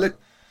 "Look,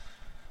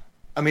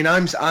 I mean,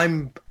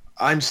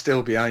 I'm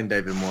still behind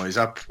David Moyes.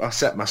 I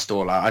set my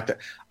stall out.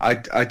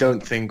 I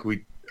don't think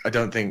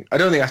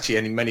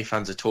actually many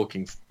fans are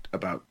talking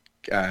about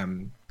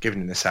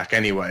giving him the sack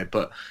anyway,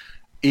 but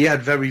he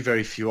had very,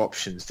 very few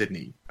options, didn't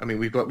he? I mean,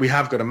 we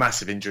have got a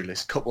massive injury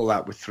list. Couple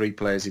that with 3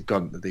 players who've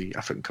gone to the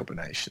African Cup of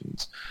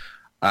Nations.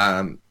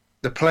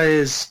 The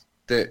players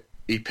that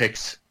he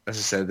picked, as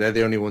I said, they're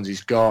the only ones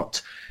he's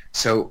got.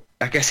 So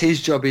I guess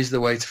his job is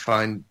the way to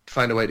find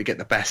a way to get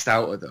the best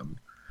out of them.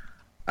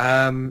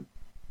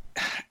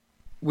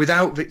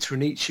 Without Victor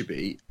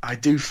Anichebe, I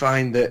do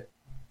find that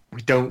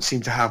we don't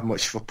seem to have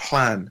much of a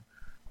plan.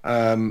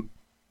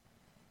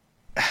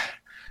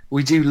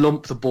 We do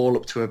lump the ball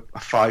up to a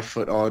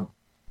 5-foot-odd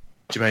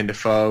Jermaine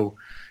Defoe.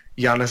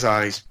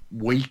 Januzaj's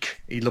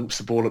weak. He lumps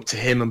the ball up to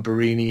him and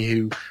Borini,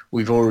 who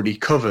we've already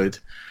covered.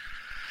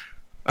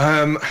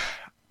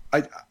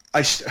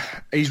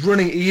 He's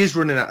running. He is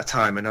running out of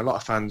time, and a lot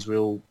of fans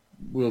will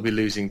be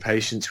losing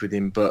patience with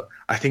him. But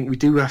I think we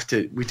do have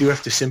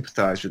to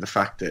sympathise with the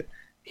fact that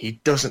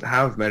he doesn't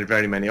have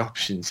very many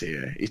options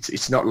here.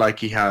 It's not like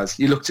he has.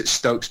 You looked at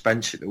Stoke's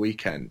bench at the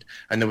weekend,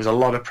 and there was a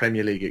lot of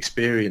Premier League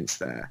experience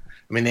there.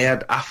 I mean, they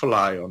had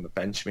Afellay on the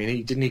bench. I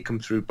mean, didn't he come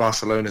through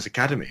Barcelona's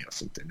academy or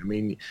something? I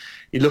mean,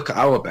 you look at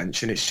our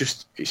bench, and it's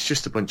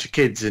just a bunch of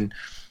kids, and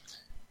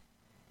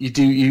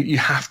you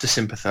have to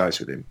sympathise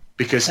with him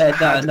because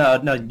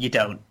no, you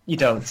don't. You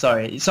don't.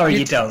 Sorry, you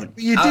don't.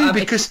 You do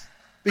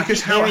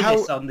because how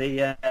this on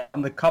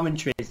the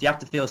commentaries, you have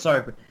to feel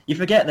sorry for. You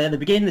forget that at the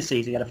beginning of the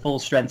season, he had a full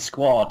strength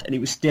squad, and it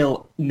was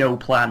still no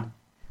plan. There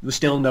was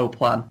still no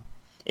plan.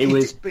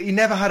 But he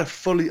never had a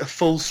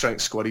full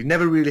strength squad. He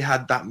never really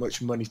had that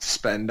much money to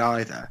spend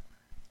either.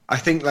 I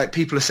think like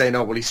people are saying,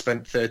 oh well, he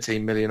spent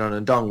 13 million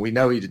on Ndong. We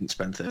know he didn't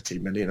spend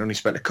 13 million. Only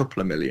spent a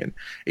couple of million.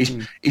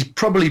 He's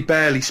probably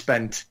barely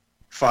spent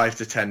 £5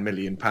 to £10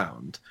 million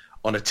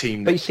on a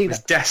team that was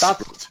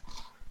desperate.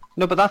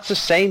 No, but that's the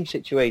same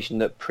situation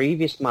that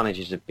previous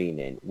managers have been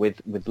in with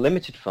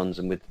limited funds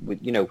and with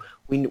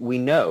we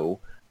know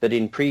that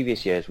in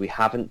previous years we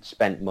haven't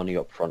spent money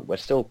up front. We're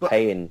still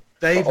paying.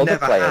 They've for other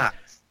never players. had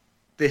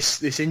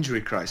this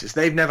injury crisis.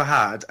 They've never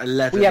had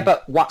 11. Well, yeah,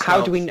 but how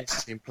do we?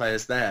 16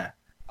 players there.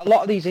 A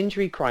lot of these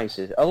injury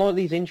crises, a lot of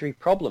these injury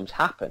problems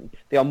happen.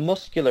 They are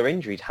muscular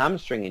injuries,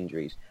 hamstring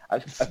injuries. A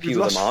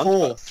few of them aren't.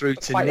 4 through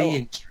to knee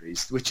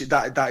injuries, which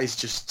that is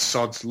just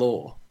sod's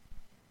law.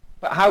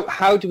 But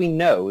how do we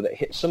know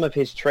that some of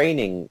his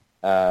training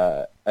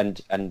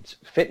and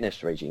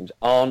fitness regimes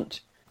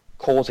aren't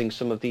causing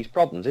some of these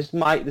problems? This is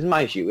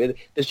my issue.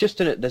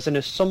 There's an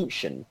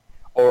assumption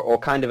or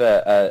kind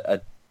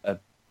of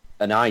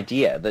an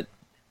idea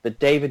that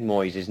David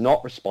Moyes is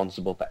not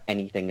responsible for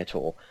anything at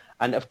all.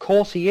 And of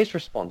course he is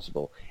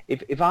responsible.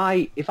 If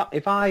I'm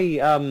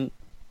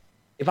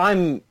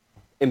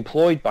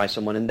employed by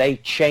someone and they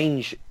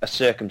change a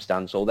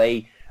circumstance or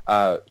they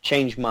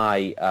change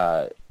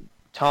my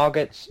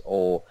targets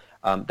or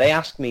they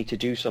ask me to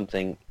do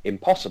something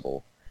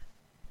impossible,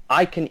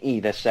 I can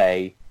either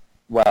say,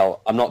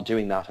 well, I'm not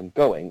doing that, I'm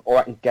going, or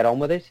I can get on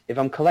with it. If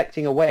I'm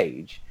collecting a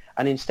wage,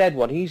 and instead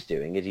what he's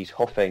doing is he's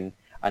huffing,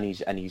 and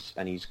he's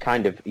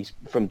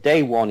from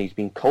day one he's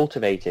been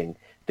cultivating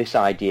this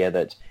idea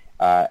that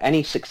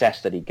any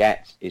success that he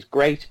gets is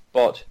great,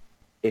 but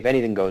if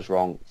anything goes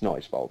wrong, it's not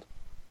his fault.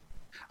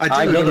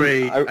 I do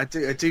agree. I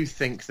do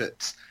think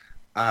that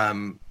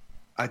you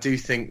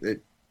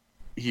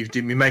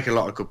make a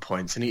lot of good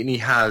points, and he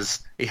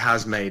has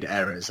made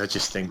errors. I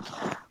just think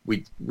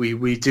we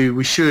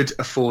should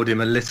afford him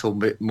a little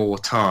bit more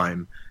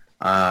time,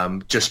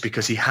 just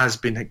because he has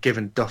been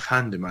given duff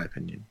hand, in my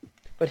opinion.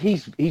 But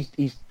he's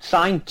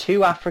signed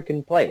 2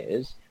 African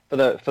players for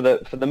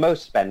the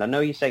most spend. I know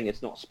you're saying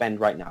it's not spend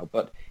right now,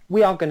 but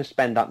we are going to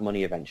spend that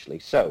money eventually.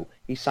 So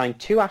he signed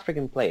 2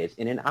 African players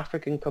in an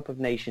African Cup of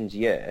Nations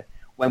year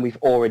when we've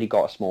already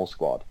got a small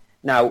squad.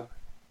 Now,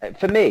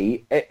 for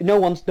me, no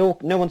one's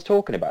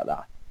talking about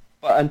that.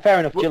 And fair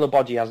enough,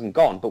 Djilobodji hasn't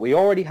gone, but we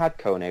already had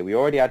Kone, we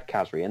already had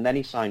Khazri, and then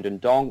he signed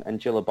Ndong and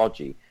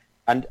Djilobodji.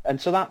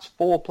 And so that's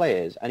 4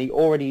 players, and he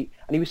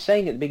was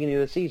saying at the beginning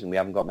of the season, we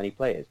haven't got many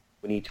players.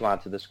 We need to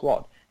add to the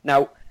squad.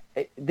 Now,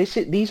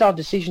 these are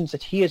decisions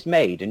that he has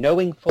made, and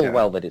knowing full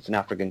well that it's an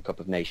African Cup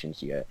of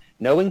Nations year,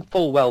 knowing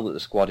full well that the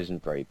squad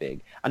isn't very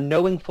big, and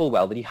knowing full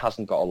well that he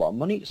hasn't got a lot of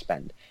money to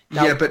spend.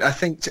 Now, yeah, but I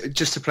think,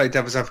 just to play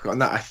devil's advocate on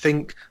that, I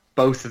think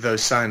both of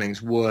those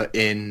signings were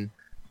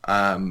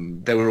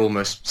they were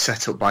almost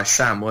set up by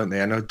Sam, weren't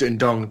they? I know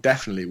Ndong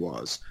definitely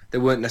was. They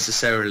weren't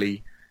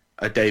necessarily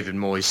a David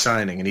Moyes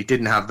signing, and he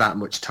didn't have that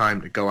much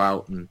time to go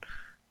out and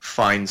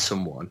find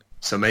someone.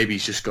 So maybe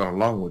he's just gone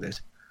along with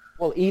it.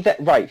 Well,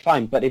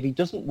 fine. But if he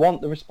doesn't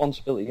want the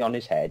responsibility on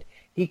his head,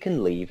 he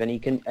can leave and he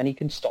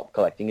can stop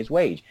collecting his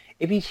wage.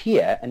 If he's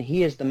here and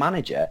he is the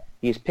manager,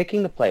 he is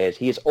picking the players,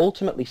 he is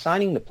ultimately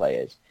signing the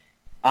players.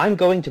 I'm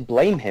going to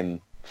blame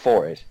him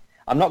for it.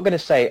 I'm not going to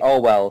say, oh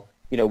well,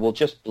 we'll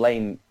just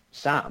blame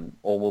Sam,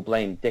 or we'll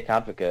blame Dick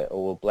Advocate,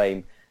 or we'll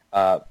blame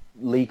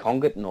Lee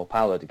Congerton or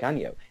Paolo Di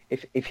Canio.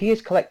 If he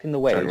is collecting the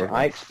wage,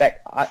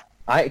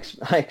 I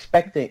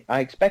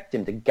expect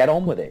him to get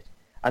on with it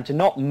and to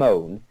not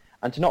moan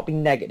and to not be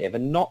negative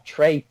and not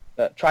try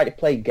to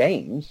play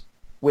games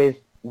with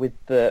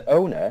the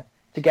owner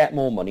to get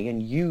more money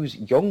and use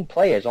young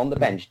players on the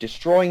bench,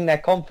 destroying their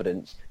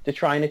confidence to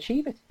try and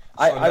achieve it.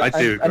 I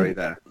do agree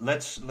there.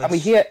 Let's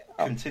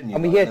continue.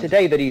 And we hear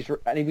today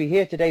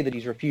that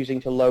he's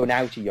refusing to loan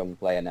out a young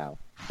player now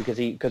because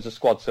the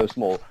squad's so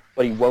small,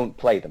 but he won't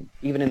play them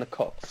even in the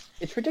cup.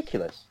 It's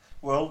ridiculous.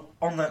 Well,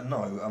 on that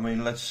note, I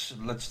mean, let's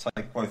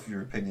take both of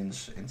your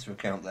opinions into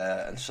account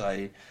there and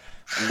say,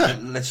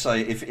 let's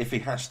say if he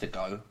has to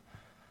go,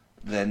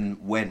 then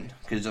when?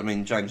 Because I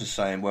mean, James is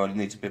saying, well, he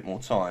needs a bit more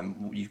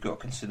time. You've got to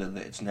consider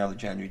that it's now the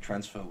January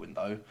transfer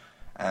window,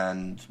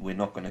 and we're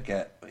not going to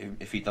get,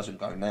 if he doesn't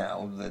go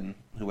now, then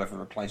whoever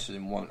replaces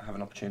him won't have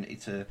an opportunity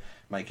to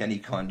make any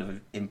kind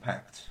of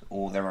impact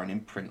or their own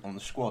imprint on the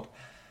squad.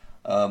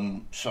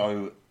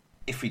 So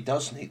if he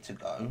does need to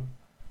go,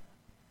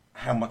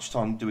 how much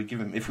time do we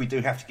give him? If we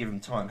do have to give him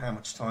time, how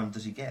much time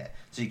does he get?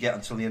 Does he get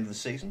until the end of the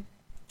season?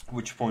 At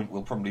which point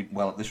we'll probably,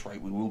 at this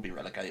rate, we will be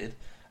relegated.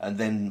 And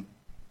then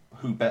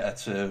who better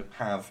to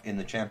have in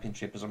the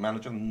Championship as a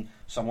manager than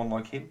someone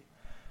like him?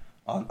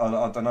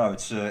 I don't know.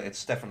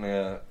 It's definitely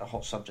a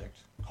hot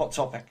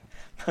topic.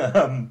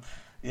 I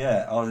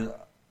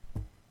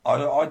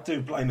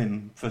do blame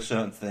him for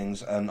certain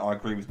things, and I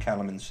agree with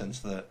Callum in the sense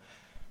that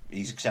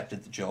he's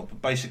accepted the job.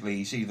 But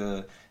basically,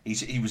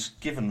 he was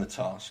given the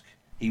task.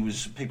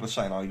 People are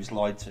saying, he was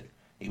lied to.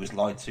 He was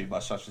lied to by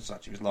such and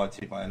such. He was lied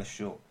to by Ellis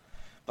Short.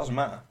 Doesn't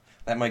matter.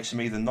 That makes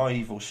him either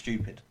naive or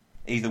stupid.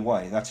 Either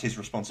way, that's his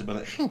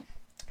responsibility. Do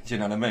you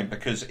know what I mean?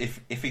 Because if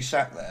he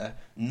sat there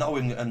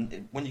knowing,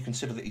 and when you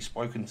consider that he's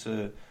spoken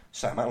to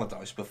Sam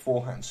Allardyce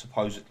beforehand,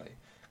 supposedly,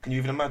 can you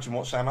even imagine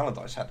what Sam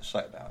Allardyce had to say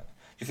about it?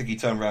 Do you think he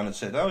turned around and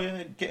said, "Oh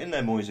yeah, get in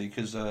there, Moisey,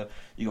 because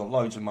you got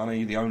loads of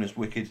money, the owner's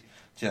wicked.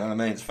 Do you know what I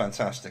mean? It's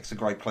fantastic. It's a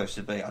great place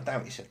to be." I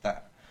doubt he said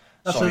that.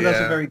 That's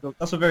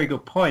a very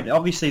good point.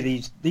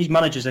 Obviously, these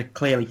managers are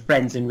clearly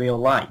friends in real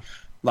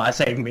life. Like I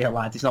say, in real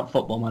life, it's not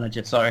Football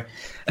Manager. Sorry.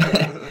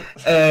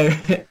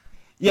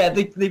 Yeah,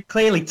 they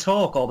clearly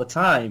talk all the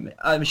time.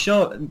 I'm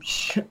sure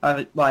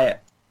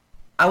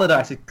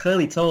Allardyce had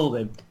clearly told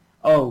him,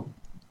 "Oh,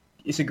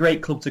 it's a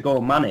great club to go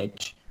and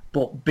manage,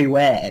 but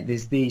beware.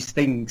 There's these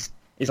things.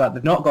 It's like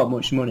they've not got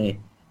much money.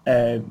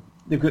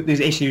 There's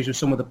issues with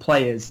some of the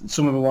players.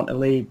 Some of them want to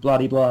leave. Blah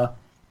blah.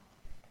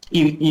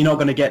 You're not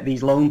going to get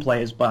these loan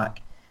players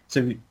back.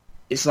 So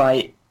it's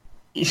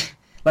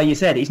like you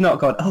said, he's not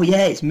gone, oh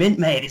yeah, it's mint,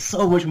 mate, it's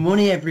so much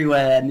money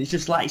everywhere, and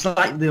it's like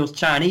those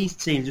Chinese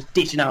teams just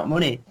dishing out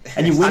money,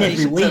 and you win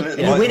every week.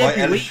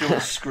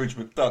 Short Scrooge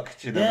McDuck,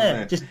 do you know what I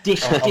mean? Just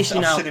dishing out. I've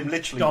seen him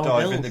literally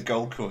dive into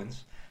gold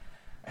coins.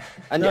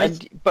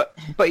 But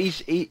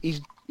he's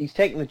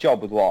taken the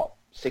job with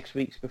 6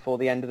 weeks before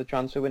the end of the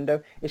transfer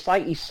window. It's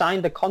like he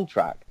signed the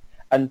contract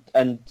And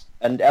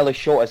Ellis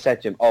Shorter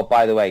said to him, "Oh,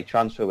 by the way,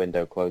 transfer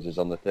window closes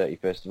on the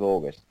 31st of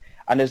August."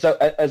 And as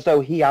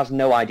though he has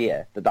no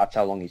idea that that's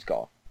how long he's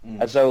got.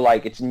 As though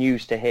like it's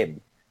news to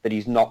him that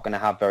he's not going to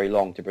have very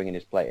long to bring in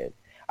his players.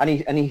 And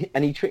he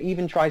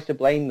even tries to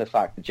blame the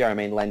fact that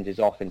Jermaine Lens is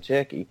off in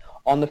Turkey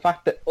on the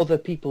fact that other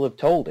people have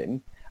told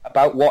him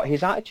about what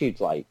his attitude's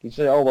like. He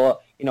said, "Oh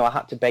well, I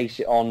had to base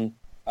it on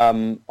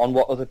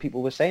what other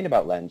people were saying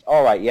about Lens."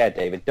 All right, yeah,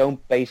 David,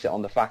 don't base it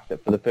on the fact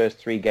that for the first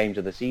 3 games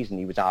of the season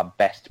he was our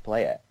best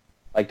player.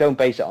 Like, don't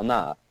base it on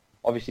that.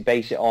 Obviously,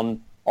 base it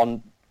on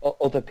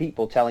other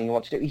people telling you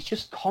what to do. He's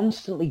just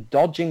constantly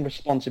dodging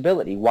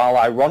responsibility while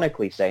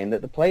ironically saying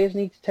that the players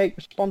need to take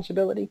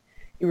responsibility.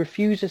 He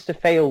refuses to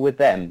fail with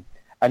them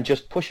and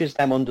just pushes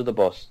them under the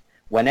bus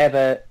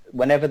whenever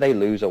they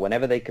lose or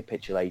whenever they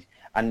capitulate.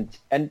 And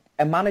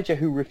a manager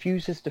who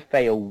refuses to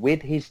fail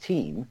with his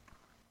team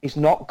is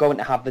not going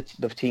to have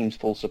the team's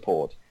full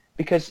support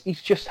because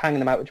he's just hanging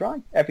them out to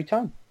dry every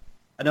time.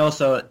 And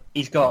also,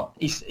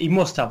 he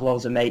must have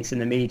loads of mates in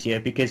the media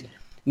because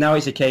now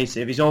it's a case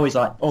of he's always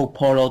like, "Oh,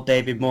 poor old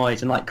David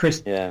Moyes," and like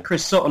Chris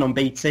Sutton on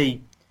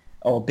BT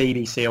or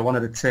BBC or one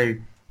of the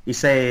two, he's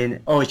saying,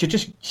 "Oh, he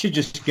should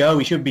just go.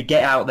 He should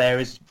get out there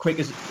as quick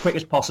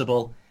as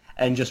possible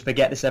and just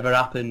forget this ever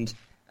happened."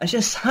 And it's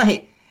just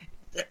like,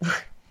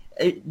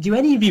 do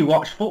any of you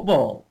watch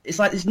football? It's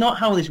like it's not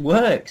how this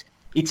works.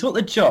 He took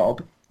the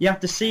job. You have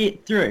to see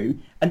it through,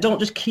 and don't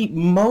just keep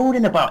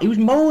moaning about it. He was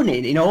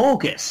moaning in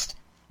August.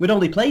 We'd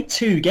only played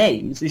 2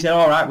 games. He said,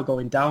 "All right, we're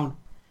going down."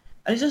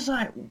 And it's just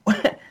like,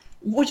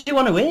 what do you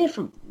want to hear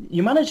from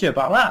your manager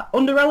about that?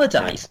 Under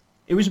Allardyce,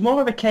 it was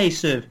more of a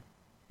case of,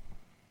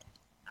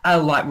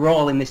 we're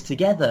all in this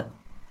together.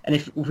 And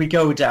if we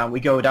go down, we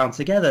go down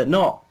together.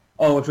 Not,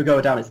 if we go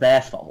down, it's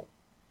their fault.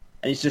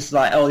 And it's just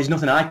like, there's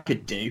nothing I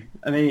could do.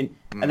 I mean,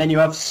 and then you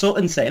have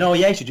Sutton saying, "Oh,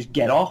 yeah, you should just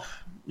get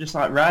off." Just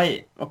like,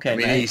 right, okay,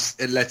 mate.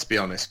 Let's be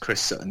honest, Chris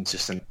Sutton's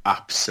just an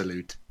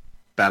absolute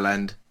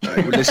bellend.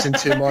 Listening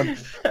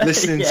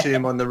to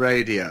him on the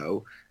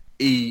radio,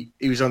 he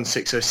was on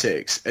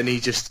 606, and he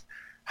just,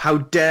 how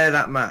dare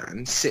that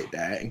man sit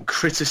there and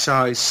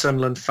criticise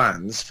Sunderland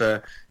fans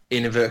for,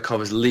 in inverted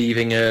commas,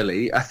 leaving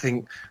early. I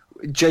think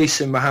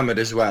Jason Mohammed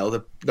as well,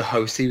 the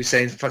host, he was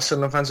saying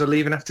Sunderland fans are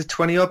leaving after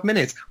 20-odd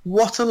minutes.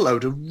 What a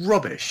load of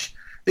rubbish.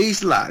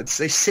 These lads,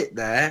 they sit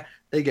there,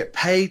 they get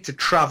paid to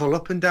travel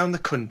up and down the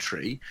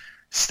country,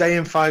 stay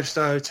in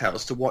 5-star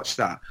hotels to watch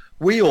that.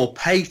 We all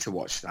pay to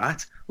watch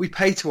that. We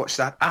pay to watch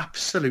that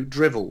absolute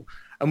drivel.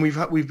 And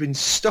we've been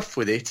stuffed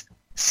with it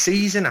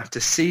season after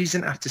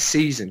season after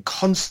season,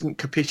 constant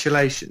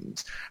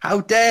capitulations.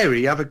 How dare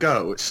he have a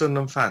go at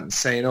Sunderland fans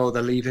saying,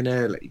 they're leaving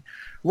early?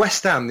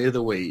 West Ham the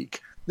other week,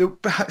 the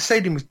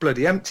stadium was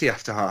bloody empty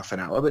after half an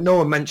hour, but no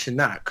one mentioned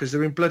that because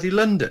they're in bloody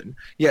London.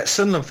 Yet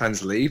Sunderland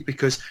fans leave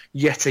because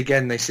yet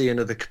again they see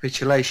another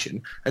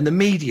capitulation, and the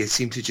media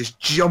seem to just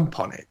jump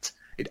on it.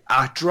 It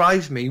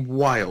drives me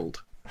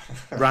wild.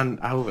 Ran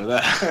over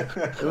there.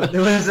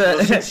 There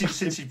was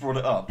since you brought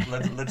it up,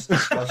 let's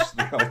discuss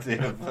the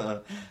idea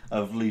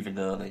of leaving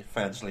early,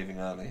 fans leaving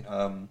early.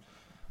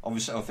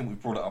 Obviously, I think we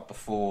brought it up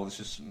before.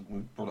 We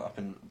brought it up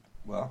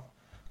a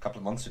couple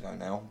of months ago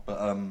now,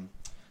 but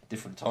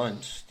different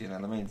times. You know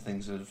what I mean?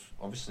 Things have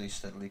obviously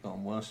steadily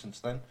gotten worse since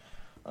then,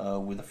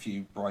 with a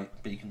few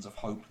bright beacons of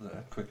hope that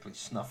are quickly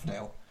snuffed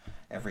out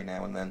every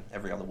now and then,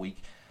 every other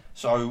week.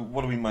 So,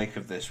 what do we make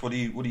of this? What do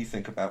you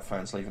think about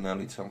fans leaving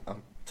early,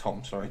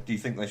 Tom? Sorry. Do you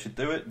think they should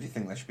do it? Do you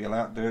think they should be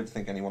allowed to do it? Do you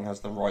think anyone has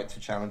the right to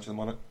challenge them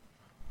on it?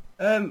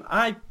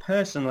 I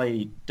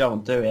personally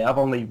don't do it. I've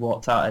only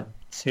walked out of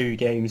 2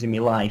 games in my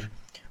life.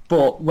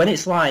 But when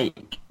it's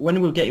like, when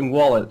we're getting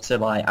walloped to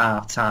like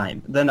half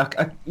time, then I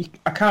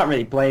can't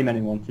really blame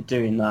anyone for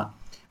doing that.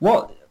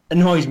 What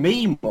annoys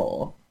me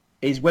more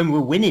is when we're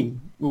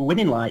winning. We're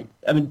winning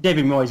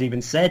David Moyes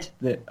even said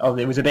that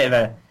it was a bit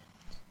of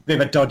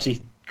a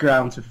dodgy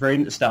ground for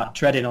him to start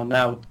treading on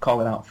now,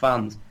 calling out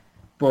fans.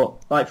 But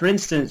like for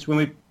instance, when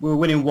we were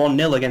winning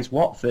 1-0 against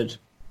Watford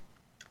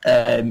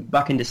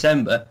back in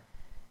December,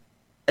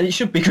 and it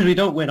should be because we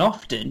don't win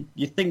often.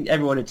 You'd think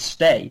everyone would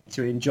stay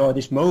to enjoy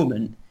this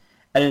moment.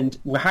 And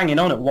we're hanging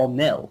on at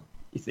 1-0.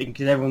 You think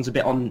because everyone's a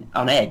bit on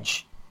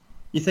edge.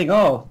 You think,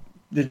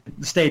 the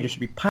stadium should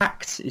be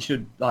packed. It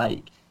should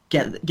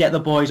get the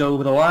boys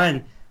over the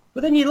line.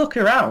 But then you look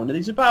around,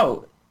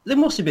 and there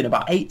must have been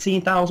about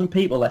 18,000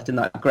 people left in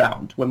that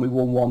ground when we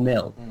won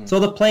 1-0. So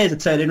the players are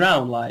turning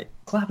around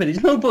clapping.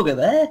 There's no bugger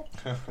there.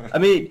 I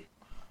mean,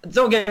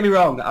 don't get me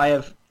wrong. I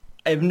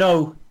have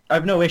no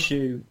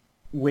issue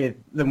with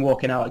them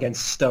walking out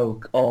against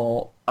Stoke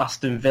or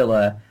Aston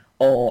Villa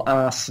or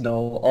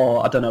Arsenal,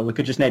 or I don't know, we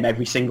could just name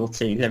every single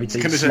team. Every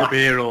team. Going to be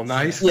here all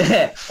night.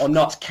 Yeah, or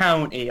Notts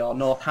County or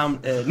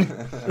Northampton.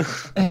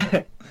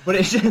 But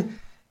it's just,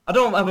 I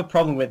don't have a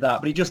problem with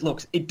that, but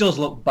it does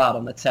look bad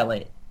on the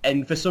telly.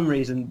 And for some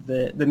reason,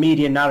 the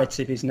media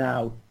narrative is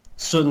now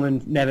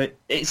Sunderland never.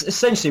 It's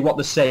essentially what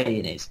they're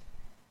saying is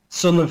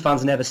Sunderland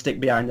fans never stick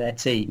behind their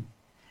team,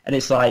 and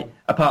it's like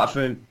apart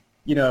from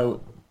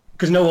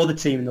because no other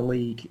team in the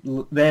league,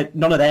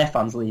 none of their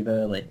fans leave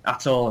early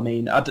at all. I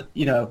mean,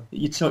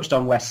 you touched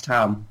on West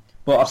Ham,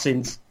 but I've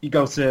seen you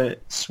go to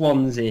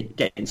Swansea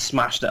getting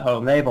smashed at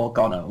home. They've all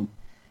gone home.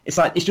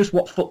 It's just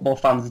what football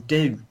fans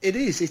do. It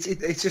is.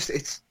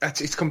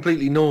 It's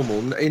completely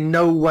normal. In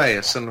no way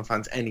are Sunderland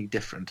fans any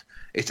different.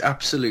 It's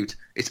absolute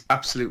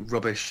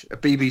rubbish.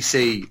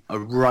 BBC are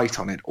right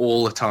on it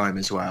all the time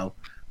as well.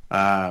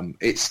 I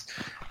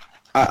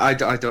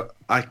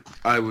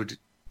would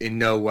in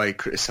no way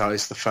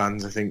criticise the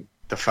fans. I think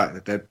the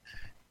fact that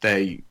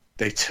they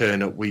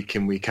turn up week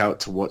in, week out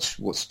to watch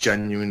what's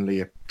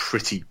genuinely a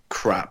pretty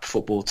crap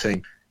football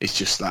team is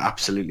just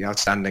absolutely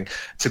outstanding.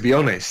 To be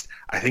honest,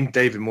 I think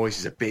David Moyes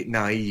is a bit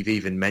naive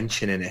even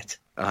mentioning it.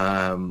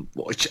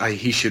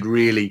 He should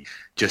really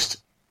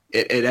just,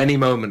 at any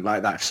moment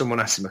like that, if someone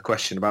asks him a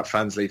question about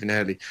fans leaving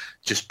early,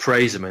 just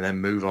praise them and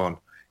then move on.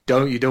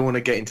 You don't want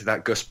to get into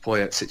that Gus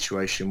Poyet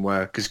situation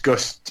where, because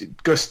Gus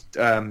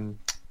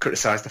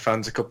criticised the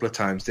fans a couple of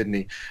times, didn't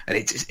he? And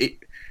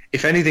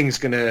if anything's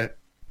going to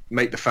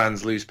make the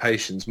fans lose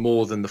patience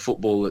more than the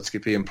football that's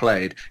being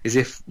played, is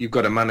if you've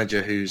got a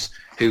manager who,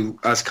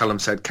 as Callum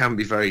said, can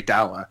be very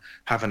dour,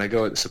 having a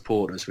go at the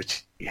supporters,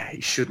 which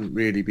he shouldn't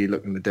really be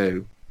looking to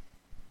do.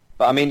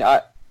 But I mean,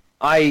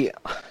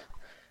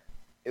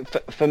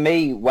 for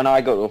me, when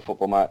I go to a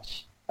football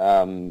match,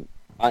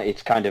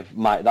 it's kind of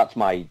that's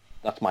my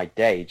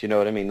day. Do you know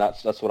what I mean?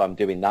 That's what I'm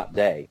doing that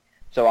day.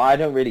 So I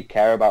don't really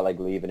care about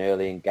leaving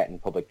early and getting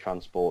public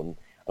transport and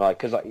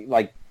because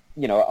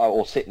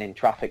or sitting in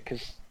traffic,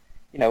 because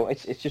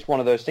it's just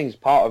one of those things.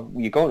 Part of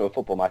you going to a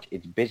football match,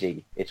 it's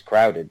busy, it's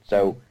crowded,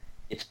 so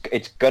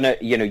it's gonna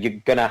you're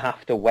gonna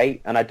have to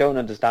wait. And I don't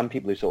understand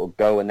people who sort of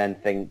go and then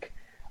think,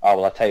 oh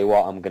well, I tell you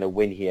what, I'm gonna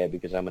win here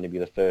because I'm gonna be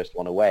the first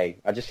one away.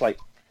 I just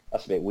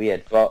that's a bit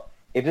weird. But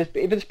if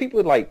there's people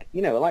with like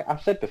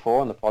I've said before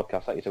on the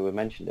podcast, like you said, we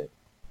mentioned it.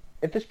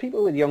 If there's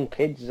people with young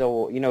kids,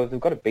 or if they've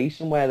got to be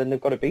somewhere, then they've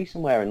got to be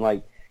somewhere.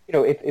 And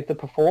if the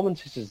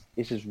performance is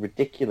as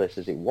ridiculous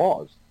as it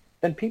was,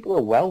 then people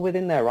are well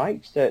within their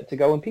rights to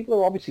go, and people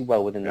are obviously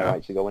well within their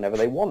rights to go whenever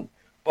they want.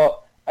 But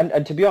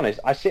and to be honest,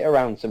 I sit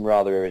around some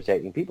rather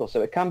irritating people,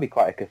 so it can be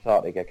quite a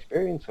cathartic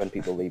experience when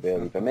people leave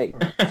early for me.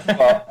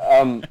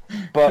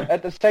 But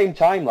at the same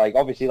time,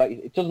 obviously,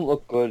 it doesn't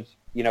look good.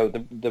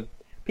 The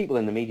people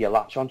in the media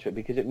latch onto it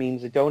because it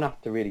means they don't have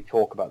to really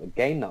talk about the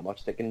game that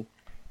much. They can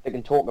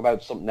talk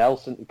about something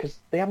else, and because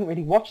they haven't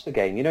really watched the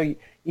game. You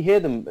hear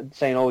them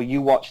saying, "Oh,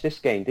 you watched this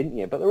game, didn't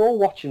you?" But they're all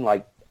watching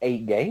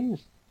 8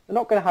 games. They're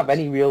not going to have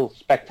any real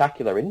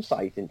spectacular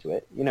insight into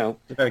it. It's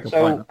a very good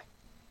point.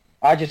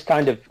 I just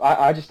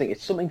I just think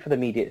it's something for the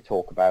media to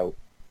talk about.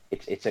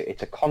 It's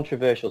a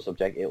controversial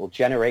subject. It will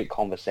generate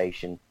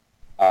conversation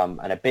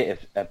and a bit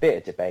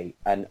of debate.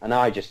 And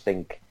I just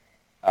think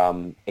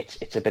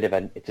it's a bit of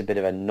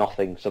a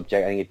nothing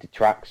subject. I think it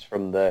detracts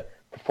from the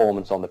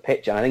performance on the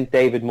pitch, and I think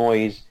David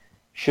Moyes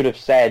should have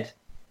said,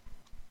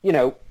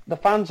 the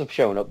fans have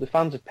shown up, the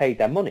fans have paid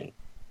their money.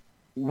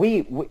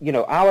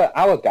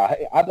 Our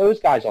guy,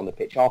 those guys on the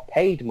pitch are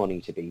paid money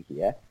to be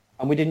here,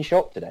 and we didn't show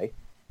up today,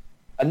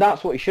 and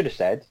that's what he should have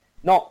said.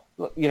 Not,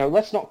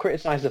 let's not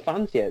criticise the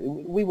fans here.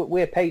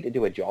 We're paid to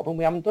do a job, and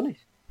we haven't done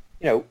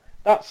it.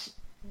 That's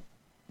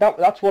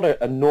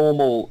what a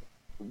normal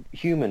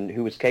human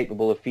who is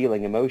capable of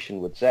feeling emotion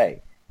would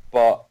say.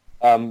 But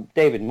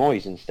David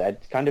Moyes instead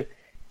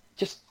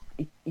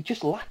he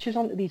just latches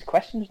onto these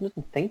questions and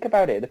doesn't think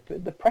about it.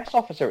 The press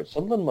officer at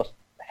Sunderland must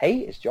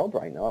hate his job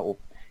right now.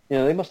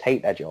 They must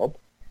hate their job.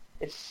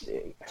 So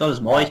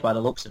does Moyes by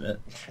the looks of it.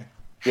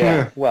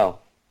 Yeah,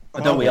 well.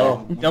 Don't we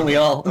all? Don't we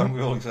all? Don't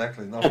we all,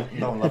 exactly. No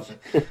one loves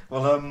it.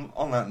 Well,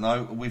 on that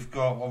note, we've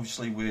got,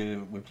 obviously,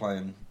 we're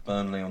playing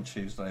Burnley on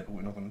Tuesday, but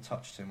we're not going to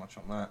touch too much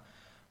on that.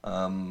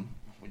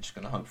 We're just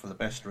going to hope for the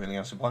best, really,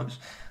 I suppose.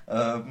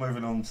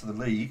 Moving on to the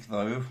league,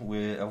 though,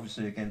 we're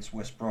obviously against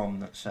West Brom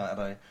next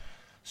Saturday.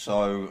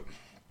 So,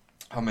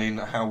 I mean,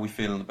 how are we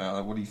feeling about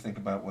that? What do you think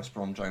about West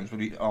Brom, James?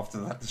 After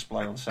that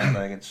display on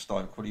Saturday against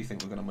Stoke, what do you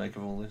think we're going to make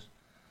of all this?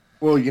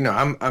 Well,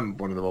 I'm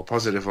one of the more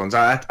positive ones.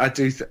 I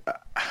do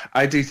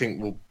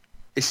think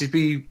it'd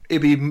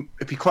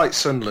be quite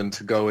Sunderland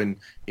to go and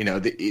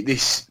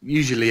this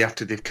usually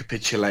after they've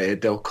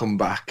capitulated, they'll come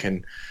back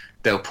and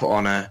they'll put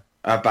on a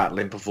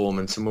battling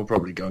performance, and we'll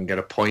probably go and get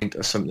a point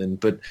or something.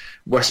 But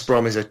West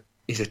Brom is a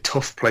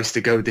tough place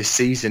to go this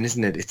season,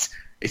 isn't it?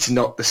 It's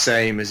not the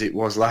same as it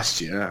was last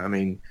year. I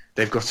mean,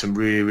 they've got some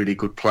really, really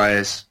good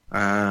players.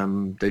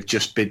 They've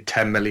just bid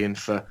 10 million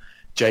for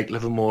Jake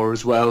Livermore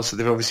as well, so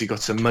they've obviously got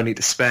some money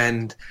to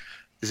spend.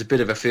 There's a bit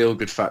of a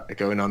feel-good factor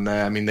going on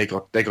there. I mean, they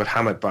got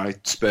hammered by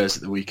Spurs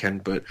at the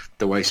weekend, but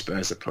the way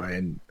Spurs are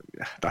playing,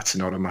 that's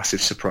not a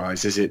massive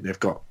surprise, is it? They've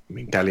got,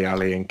 Dele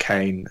Alli and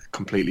Kane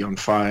completely on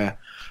fire.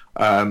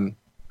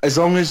 As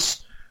long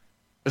as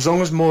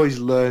Moyes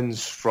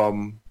learns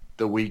from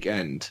the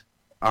weekend,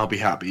 I'll be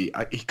happy.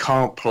 He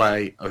can't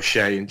play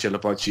O'Shea and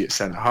Djilabodji at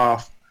centre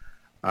half.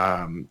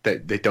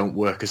 They don't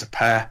work as a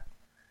pair.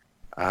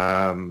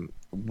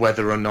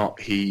 Whether or not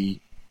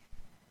he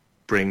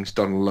brings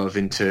Donald Love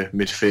into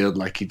midfield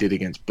like he did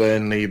against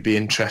Burnley, it'd be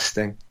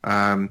interesting.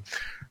 I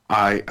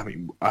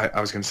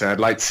was going to say I'd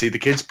like to see the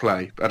kids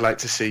play. I'd like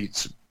to see,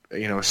 a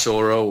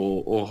Soro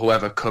or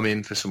whoever come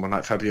in for someone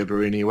like Fabio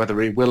Borini, whether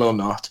he will or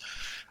not.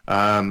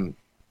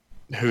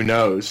 Who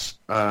knows?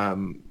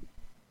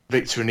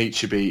 Victor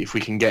Anichebe, if we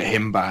can get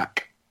him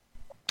back,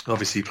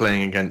 obviously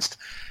playing against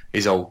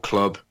his old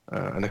club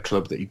and a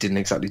club that he didn't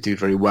exactly do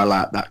very well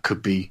at, that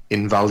could be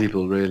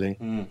invaluable, really.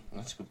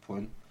 That's a good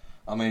point.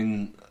 I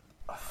mean,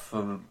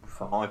 for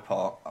my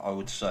part, I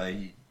would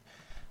say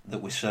that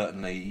we're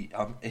certainly,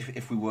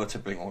 if we were to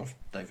bring on, if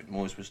David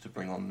Moyes was to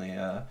bring on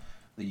the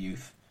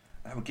youth,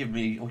 that would give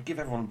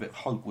everyone a bit of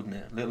hope, wouldn't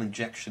it? A little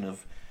injection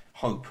of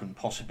hope and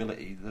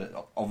possibility that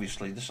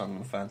obviously the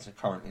Sunderland fans are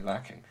currently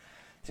lacking.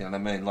 Do you know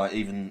what I mean? Like,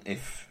 even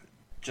if,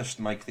 just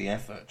make the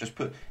effort. Just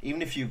put,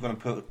 even if you're going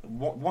to put,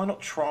 why not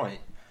try?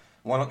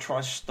 Why not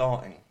try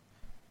starting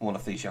one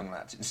of these young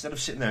lads instead of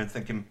sitting there and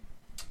thinking,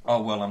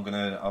 oh well,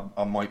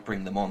 I might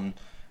bring them on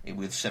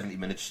with 70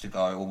 minutes to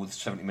go or with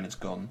 70 minutes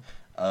gone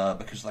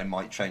because they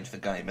might change the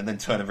game, and then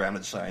turn around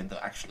and saying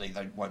that actually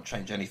they won't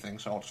change anything,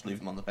 so I'll just leave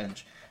them on the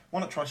bench.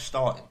 Why not try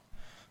starting?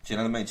 Do you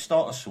know what I mean?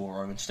 Start a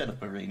Soro instead of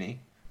Borini.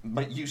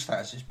 Use that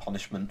as his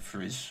punishment for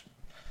his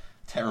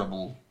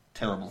terrible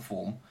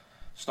form.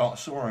 Start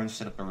Soro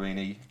instead of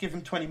Borini. Give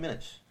him 20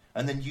 minutes.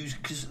 And then use...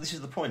 Because this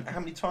is the point. How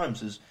many times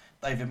has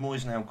David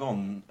Moyes now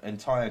gone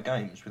entire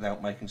games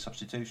without making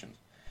substitutions?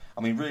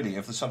 I mean, really,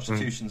 of the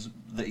substitutions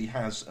that he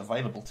has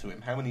available to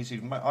him, how many he's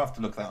even made? I have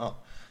to look that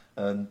up.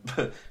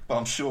 But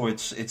I'm sure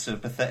it's a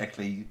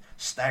pathetically,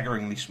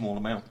 staggeringly small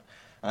amount.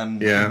 And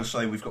people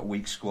say we've got a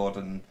weak squad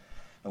and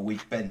a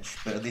weak bench.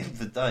 But at the end of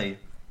the day,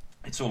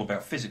 it's all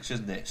about physics,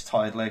 isn't it? It's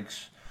tired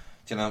legs.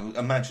 Do you know,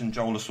 imagine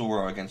Joel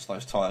Asoro against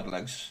those tired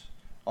legs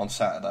on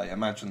Saturday.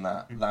 Imagine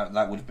that.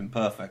 That would have been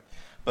perfect.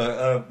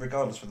 But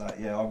regardless of that,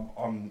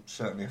 I'm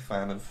certainly a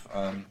fan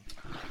of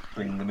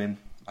bringing them in.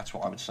 That's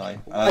what I would say.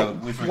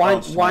 With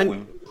regards to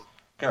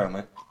go on,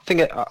 mate.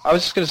 I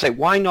was just going to say,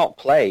 why not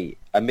play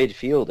a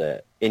midfielder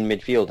in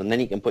midfield, and then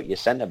you can put your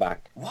centre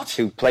back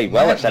who played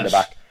well at centre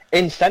back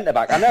in centre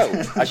back. I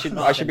know I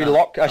should be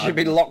locked. I should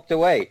be locked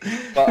away.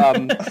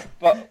 But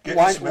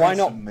why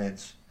not?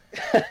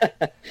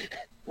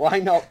 Why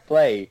not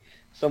play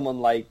someone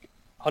like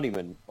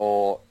Honeyman,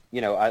 or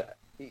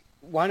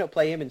why not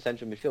play him in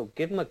central midfield?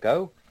 Give him a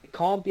go. It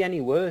can't be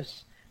any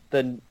worse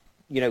than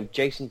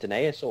Jason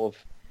Denayer sort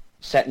of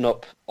setting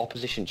up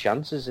opposition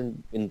chances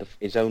in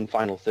his own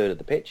final third of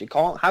the pitch. It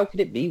can't. How could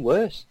it be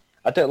worse?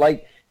 I don't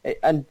like,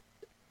 and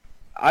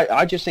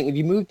I just think if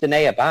you move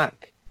Denayer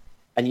back,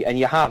 and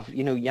you have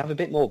a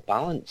bit more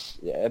balance,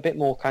 a bit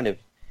more kind of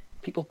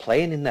people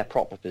playing in their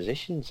proper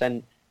positions,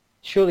 then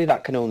surely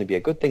that can only be a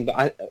good thing.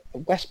 But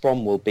West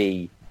Brom will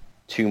be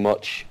too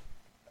much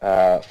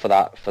for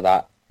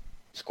that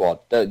squad.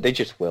 They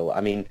just will.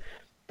 I mean,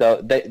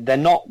 they're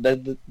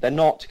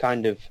not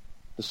kind of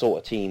the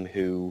sort of team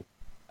who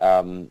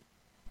can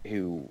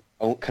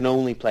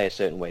only play a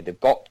certain way. They've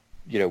got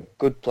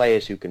good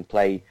players who can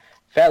play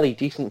fairly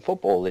decent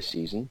football this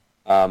season.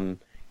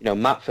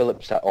 Matt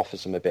Phillips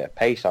offers them a bit of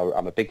pace.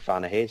 I'm a big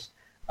fan of his.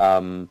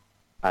 And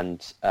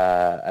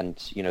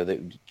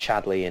the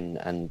Chadley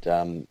and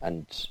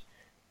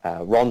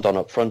Rondon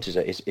up front is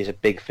a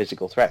big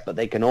physical threat, but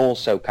they can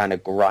also kind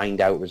of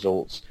grind out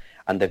results,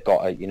 and they've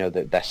got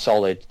they're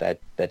solid.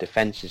 Their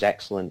defense is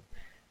excellent.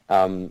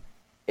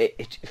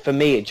 For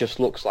me, it just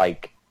looks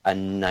like a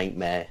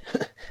nightmare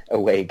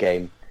away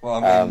game.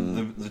 Well, I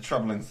mean, the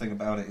troubling thing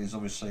about it is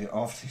obviously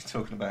after he's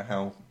talking about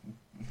how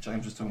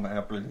James was talking about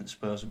how brilliant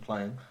Spurs are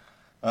playing.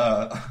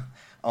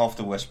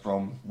 After West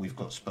Brom, we've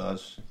got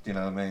Spurs. Do you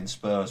know what I mean?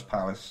 Spurs,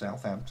 Palace,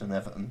 Southampton,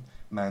 Everton,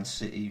 Man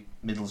City,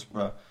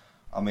 Middlesbrough.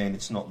 I mean,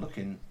 it's not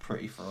looking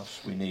pretty for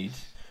us. We need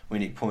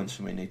points,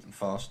 and we need them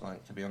fast,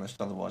 to be honest.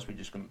 Otherwise, we're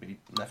just going to be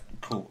left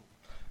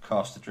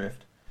cast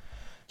adrift.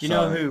 Do you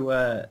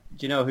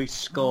know who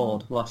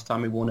scored last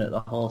time we won at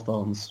the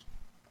Hawthorns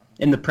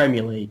in the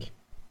Premier League?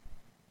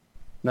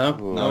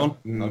 No,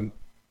 no.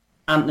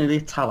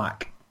 Anthony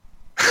Talak.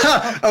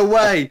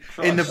 Away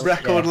in the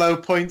record low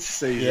points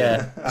season.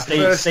 Yeah,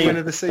 first win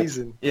of the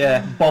season.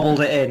 Yeah, bobbled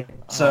it in.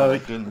 So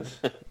goodness.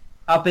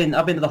 I've been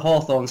to the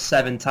Hawthorns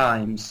 7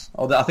 times.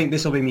 I think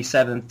this will be my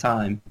 7th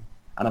time,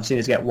 and I've seen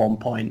us get 1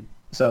 point.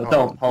 So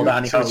don't hold out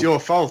any hope. So it's your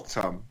fault,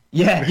 Tom.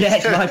 Yeah,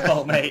 it's my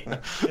fault, mate.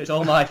 It's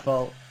all my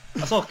fault.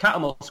 I saw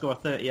Catamol score a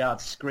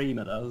 30-yard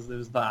screamer. There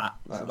was that.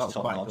 That was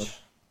quite notch.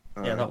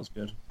 Good. Yeah, that was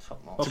good.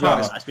 Top notch. Well, to be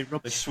honest, it's been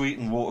rubbish. Sweet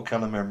and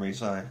watercolour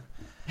memories, eh?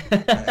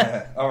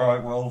 All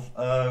right, well,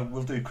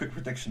 we'll do quick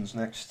predictions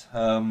next.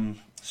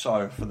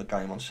 So for the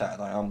game on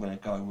Saturday, I'm going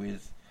to go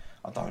with.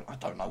 I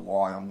don't know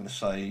why. I'm going to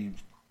say.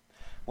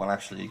 Well,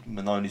 actually,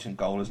 Mannoni's in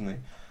goal, isn't he?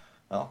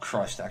 Oh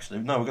Christ! Actually,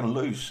 no, we're going to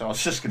lose. So I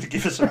was just going to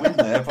give us a win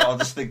there, but I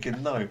was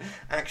thinking, no.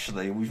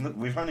 Actually,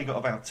 we've only got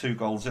about 2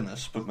 goals in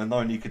us, but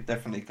Mannoni could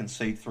definitely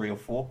concede 3 or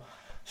 4.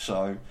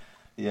 So,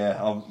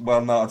 yeah.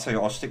 I'll tell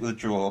you, I'll stick with a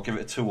draw. I'll give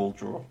it a 2-2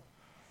 draw.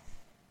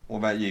 What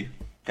about you,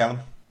 Callum?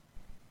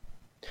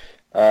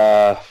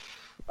 I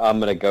I'm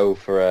gonna go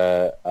for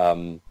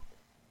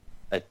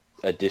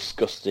a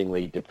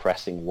disgustingly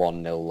depressing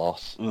 1-0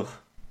 loss. Ugh.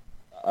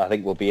 I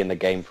think we'll be in the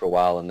game for a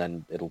while, and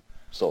then it'll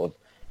sort of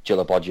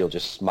Gilabodji will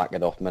just smack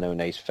it off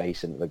Manone's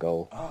face into the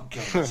goal. Oh god,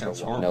 that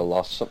sounds 1-0 horrible.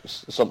 loss,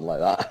 something like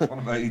that. What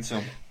about you,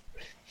 Tom?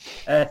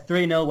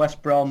 3-0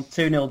 West Brom,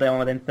 2-0 down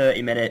within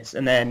 30 minutes,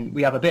 and then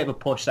we have a bit of a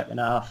push second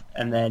half,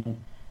 and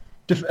then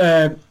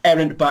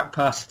errant back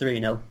pass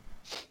 3-0.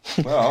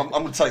 Well, I'm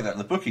going to take that to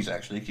the bookies,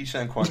 actually. You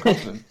sound quite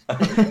confident.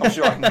 I'm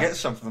sure I can get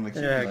something on the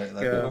accumulator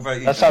there. What about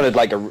you, That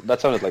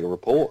sounded like a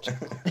report.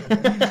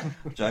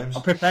 James?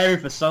 I'm preparing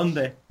for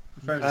Sunday.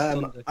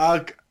 Sunday.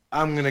 I'm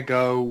going to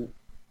go...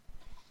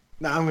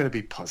 No, I'm going to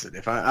be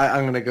positive.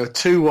 I'm going to go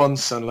 2-1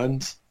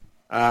 Sunderland.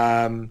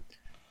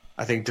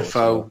 I think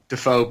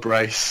Defoe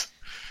brace.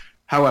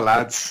 How are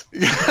lads?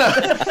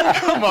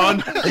 Come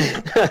on.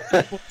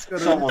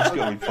 Someone's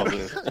got to be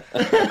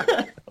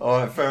positive. All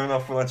right, fair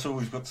enough. Well, that's all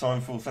we've got time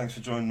for. Thanks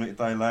for joining me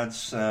today,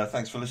 lads.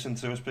 Thanks for listening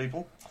to us,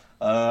 people.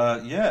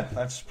 Yeah,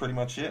 that's pretty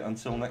much it.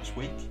 Until next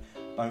week,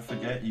 don't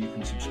forget you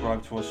can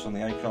subscribe to us on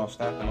the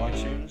Acast app and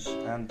iTunes.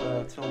 And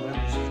till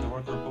then, this is the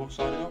Roker Report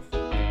signing off.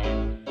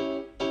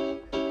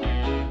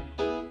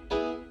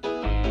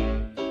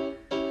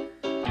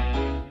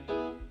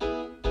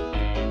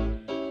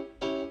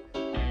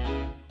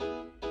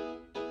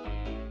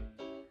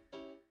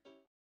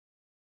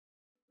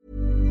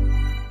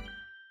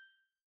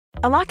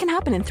 A lot can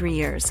happen in 3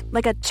 years,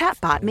 like a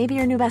chatbot may be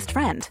your new best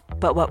friend.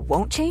 But what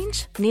won't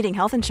change? Needing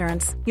health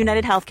insurance.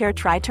 United Healthcare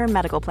Tri-Term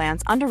Medical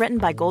Plans, underwritten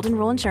by Golden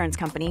Rule Insurance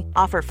Company,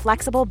 offer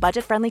flexible,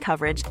 budget-friendly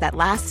coverage that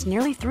lasts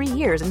nearly 3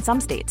 years in some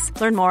states.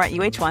 Learn more at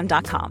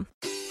uh1.com.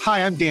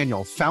 Hi, I'm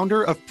Daniel,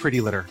 founder of Pretty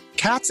Litter.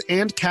 Cats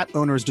and cat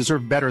owners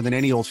deserve better than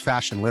any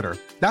old-fashioned litter.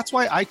 That's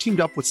why I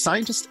teamed up with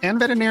scientists and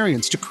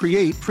veterinarians to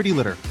create Pretty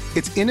Litter.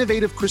 Its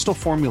innovative crystal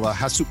formula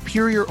has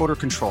superior odor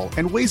control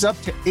and weighs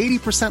up to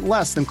 80%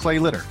 less than clay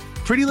litter.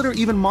 Pretty Litter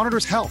even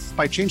monitors health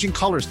by changing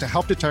colors to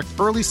help detect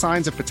early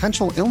signs of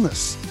potential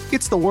illness.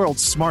 It's the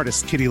world's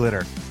smartest kitty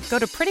litter. Go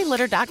to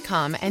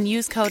prettylitter.com and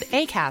use code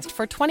ACAST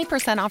for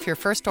 20% off your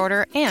first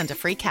order and a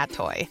free cat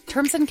toy.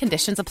 Terms and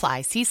conditions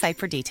apply. See site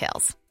for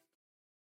details.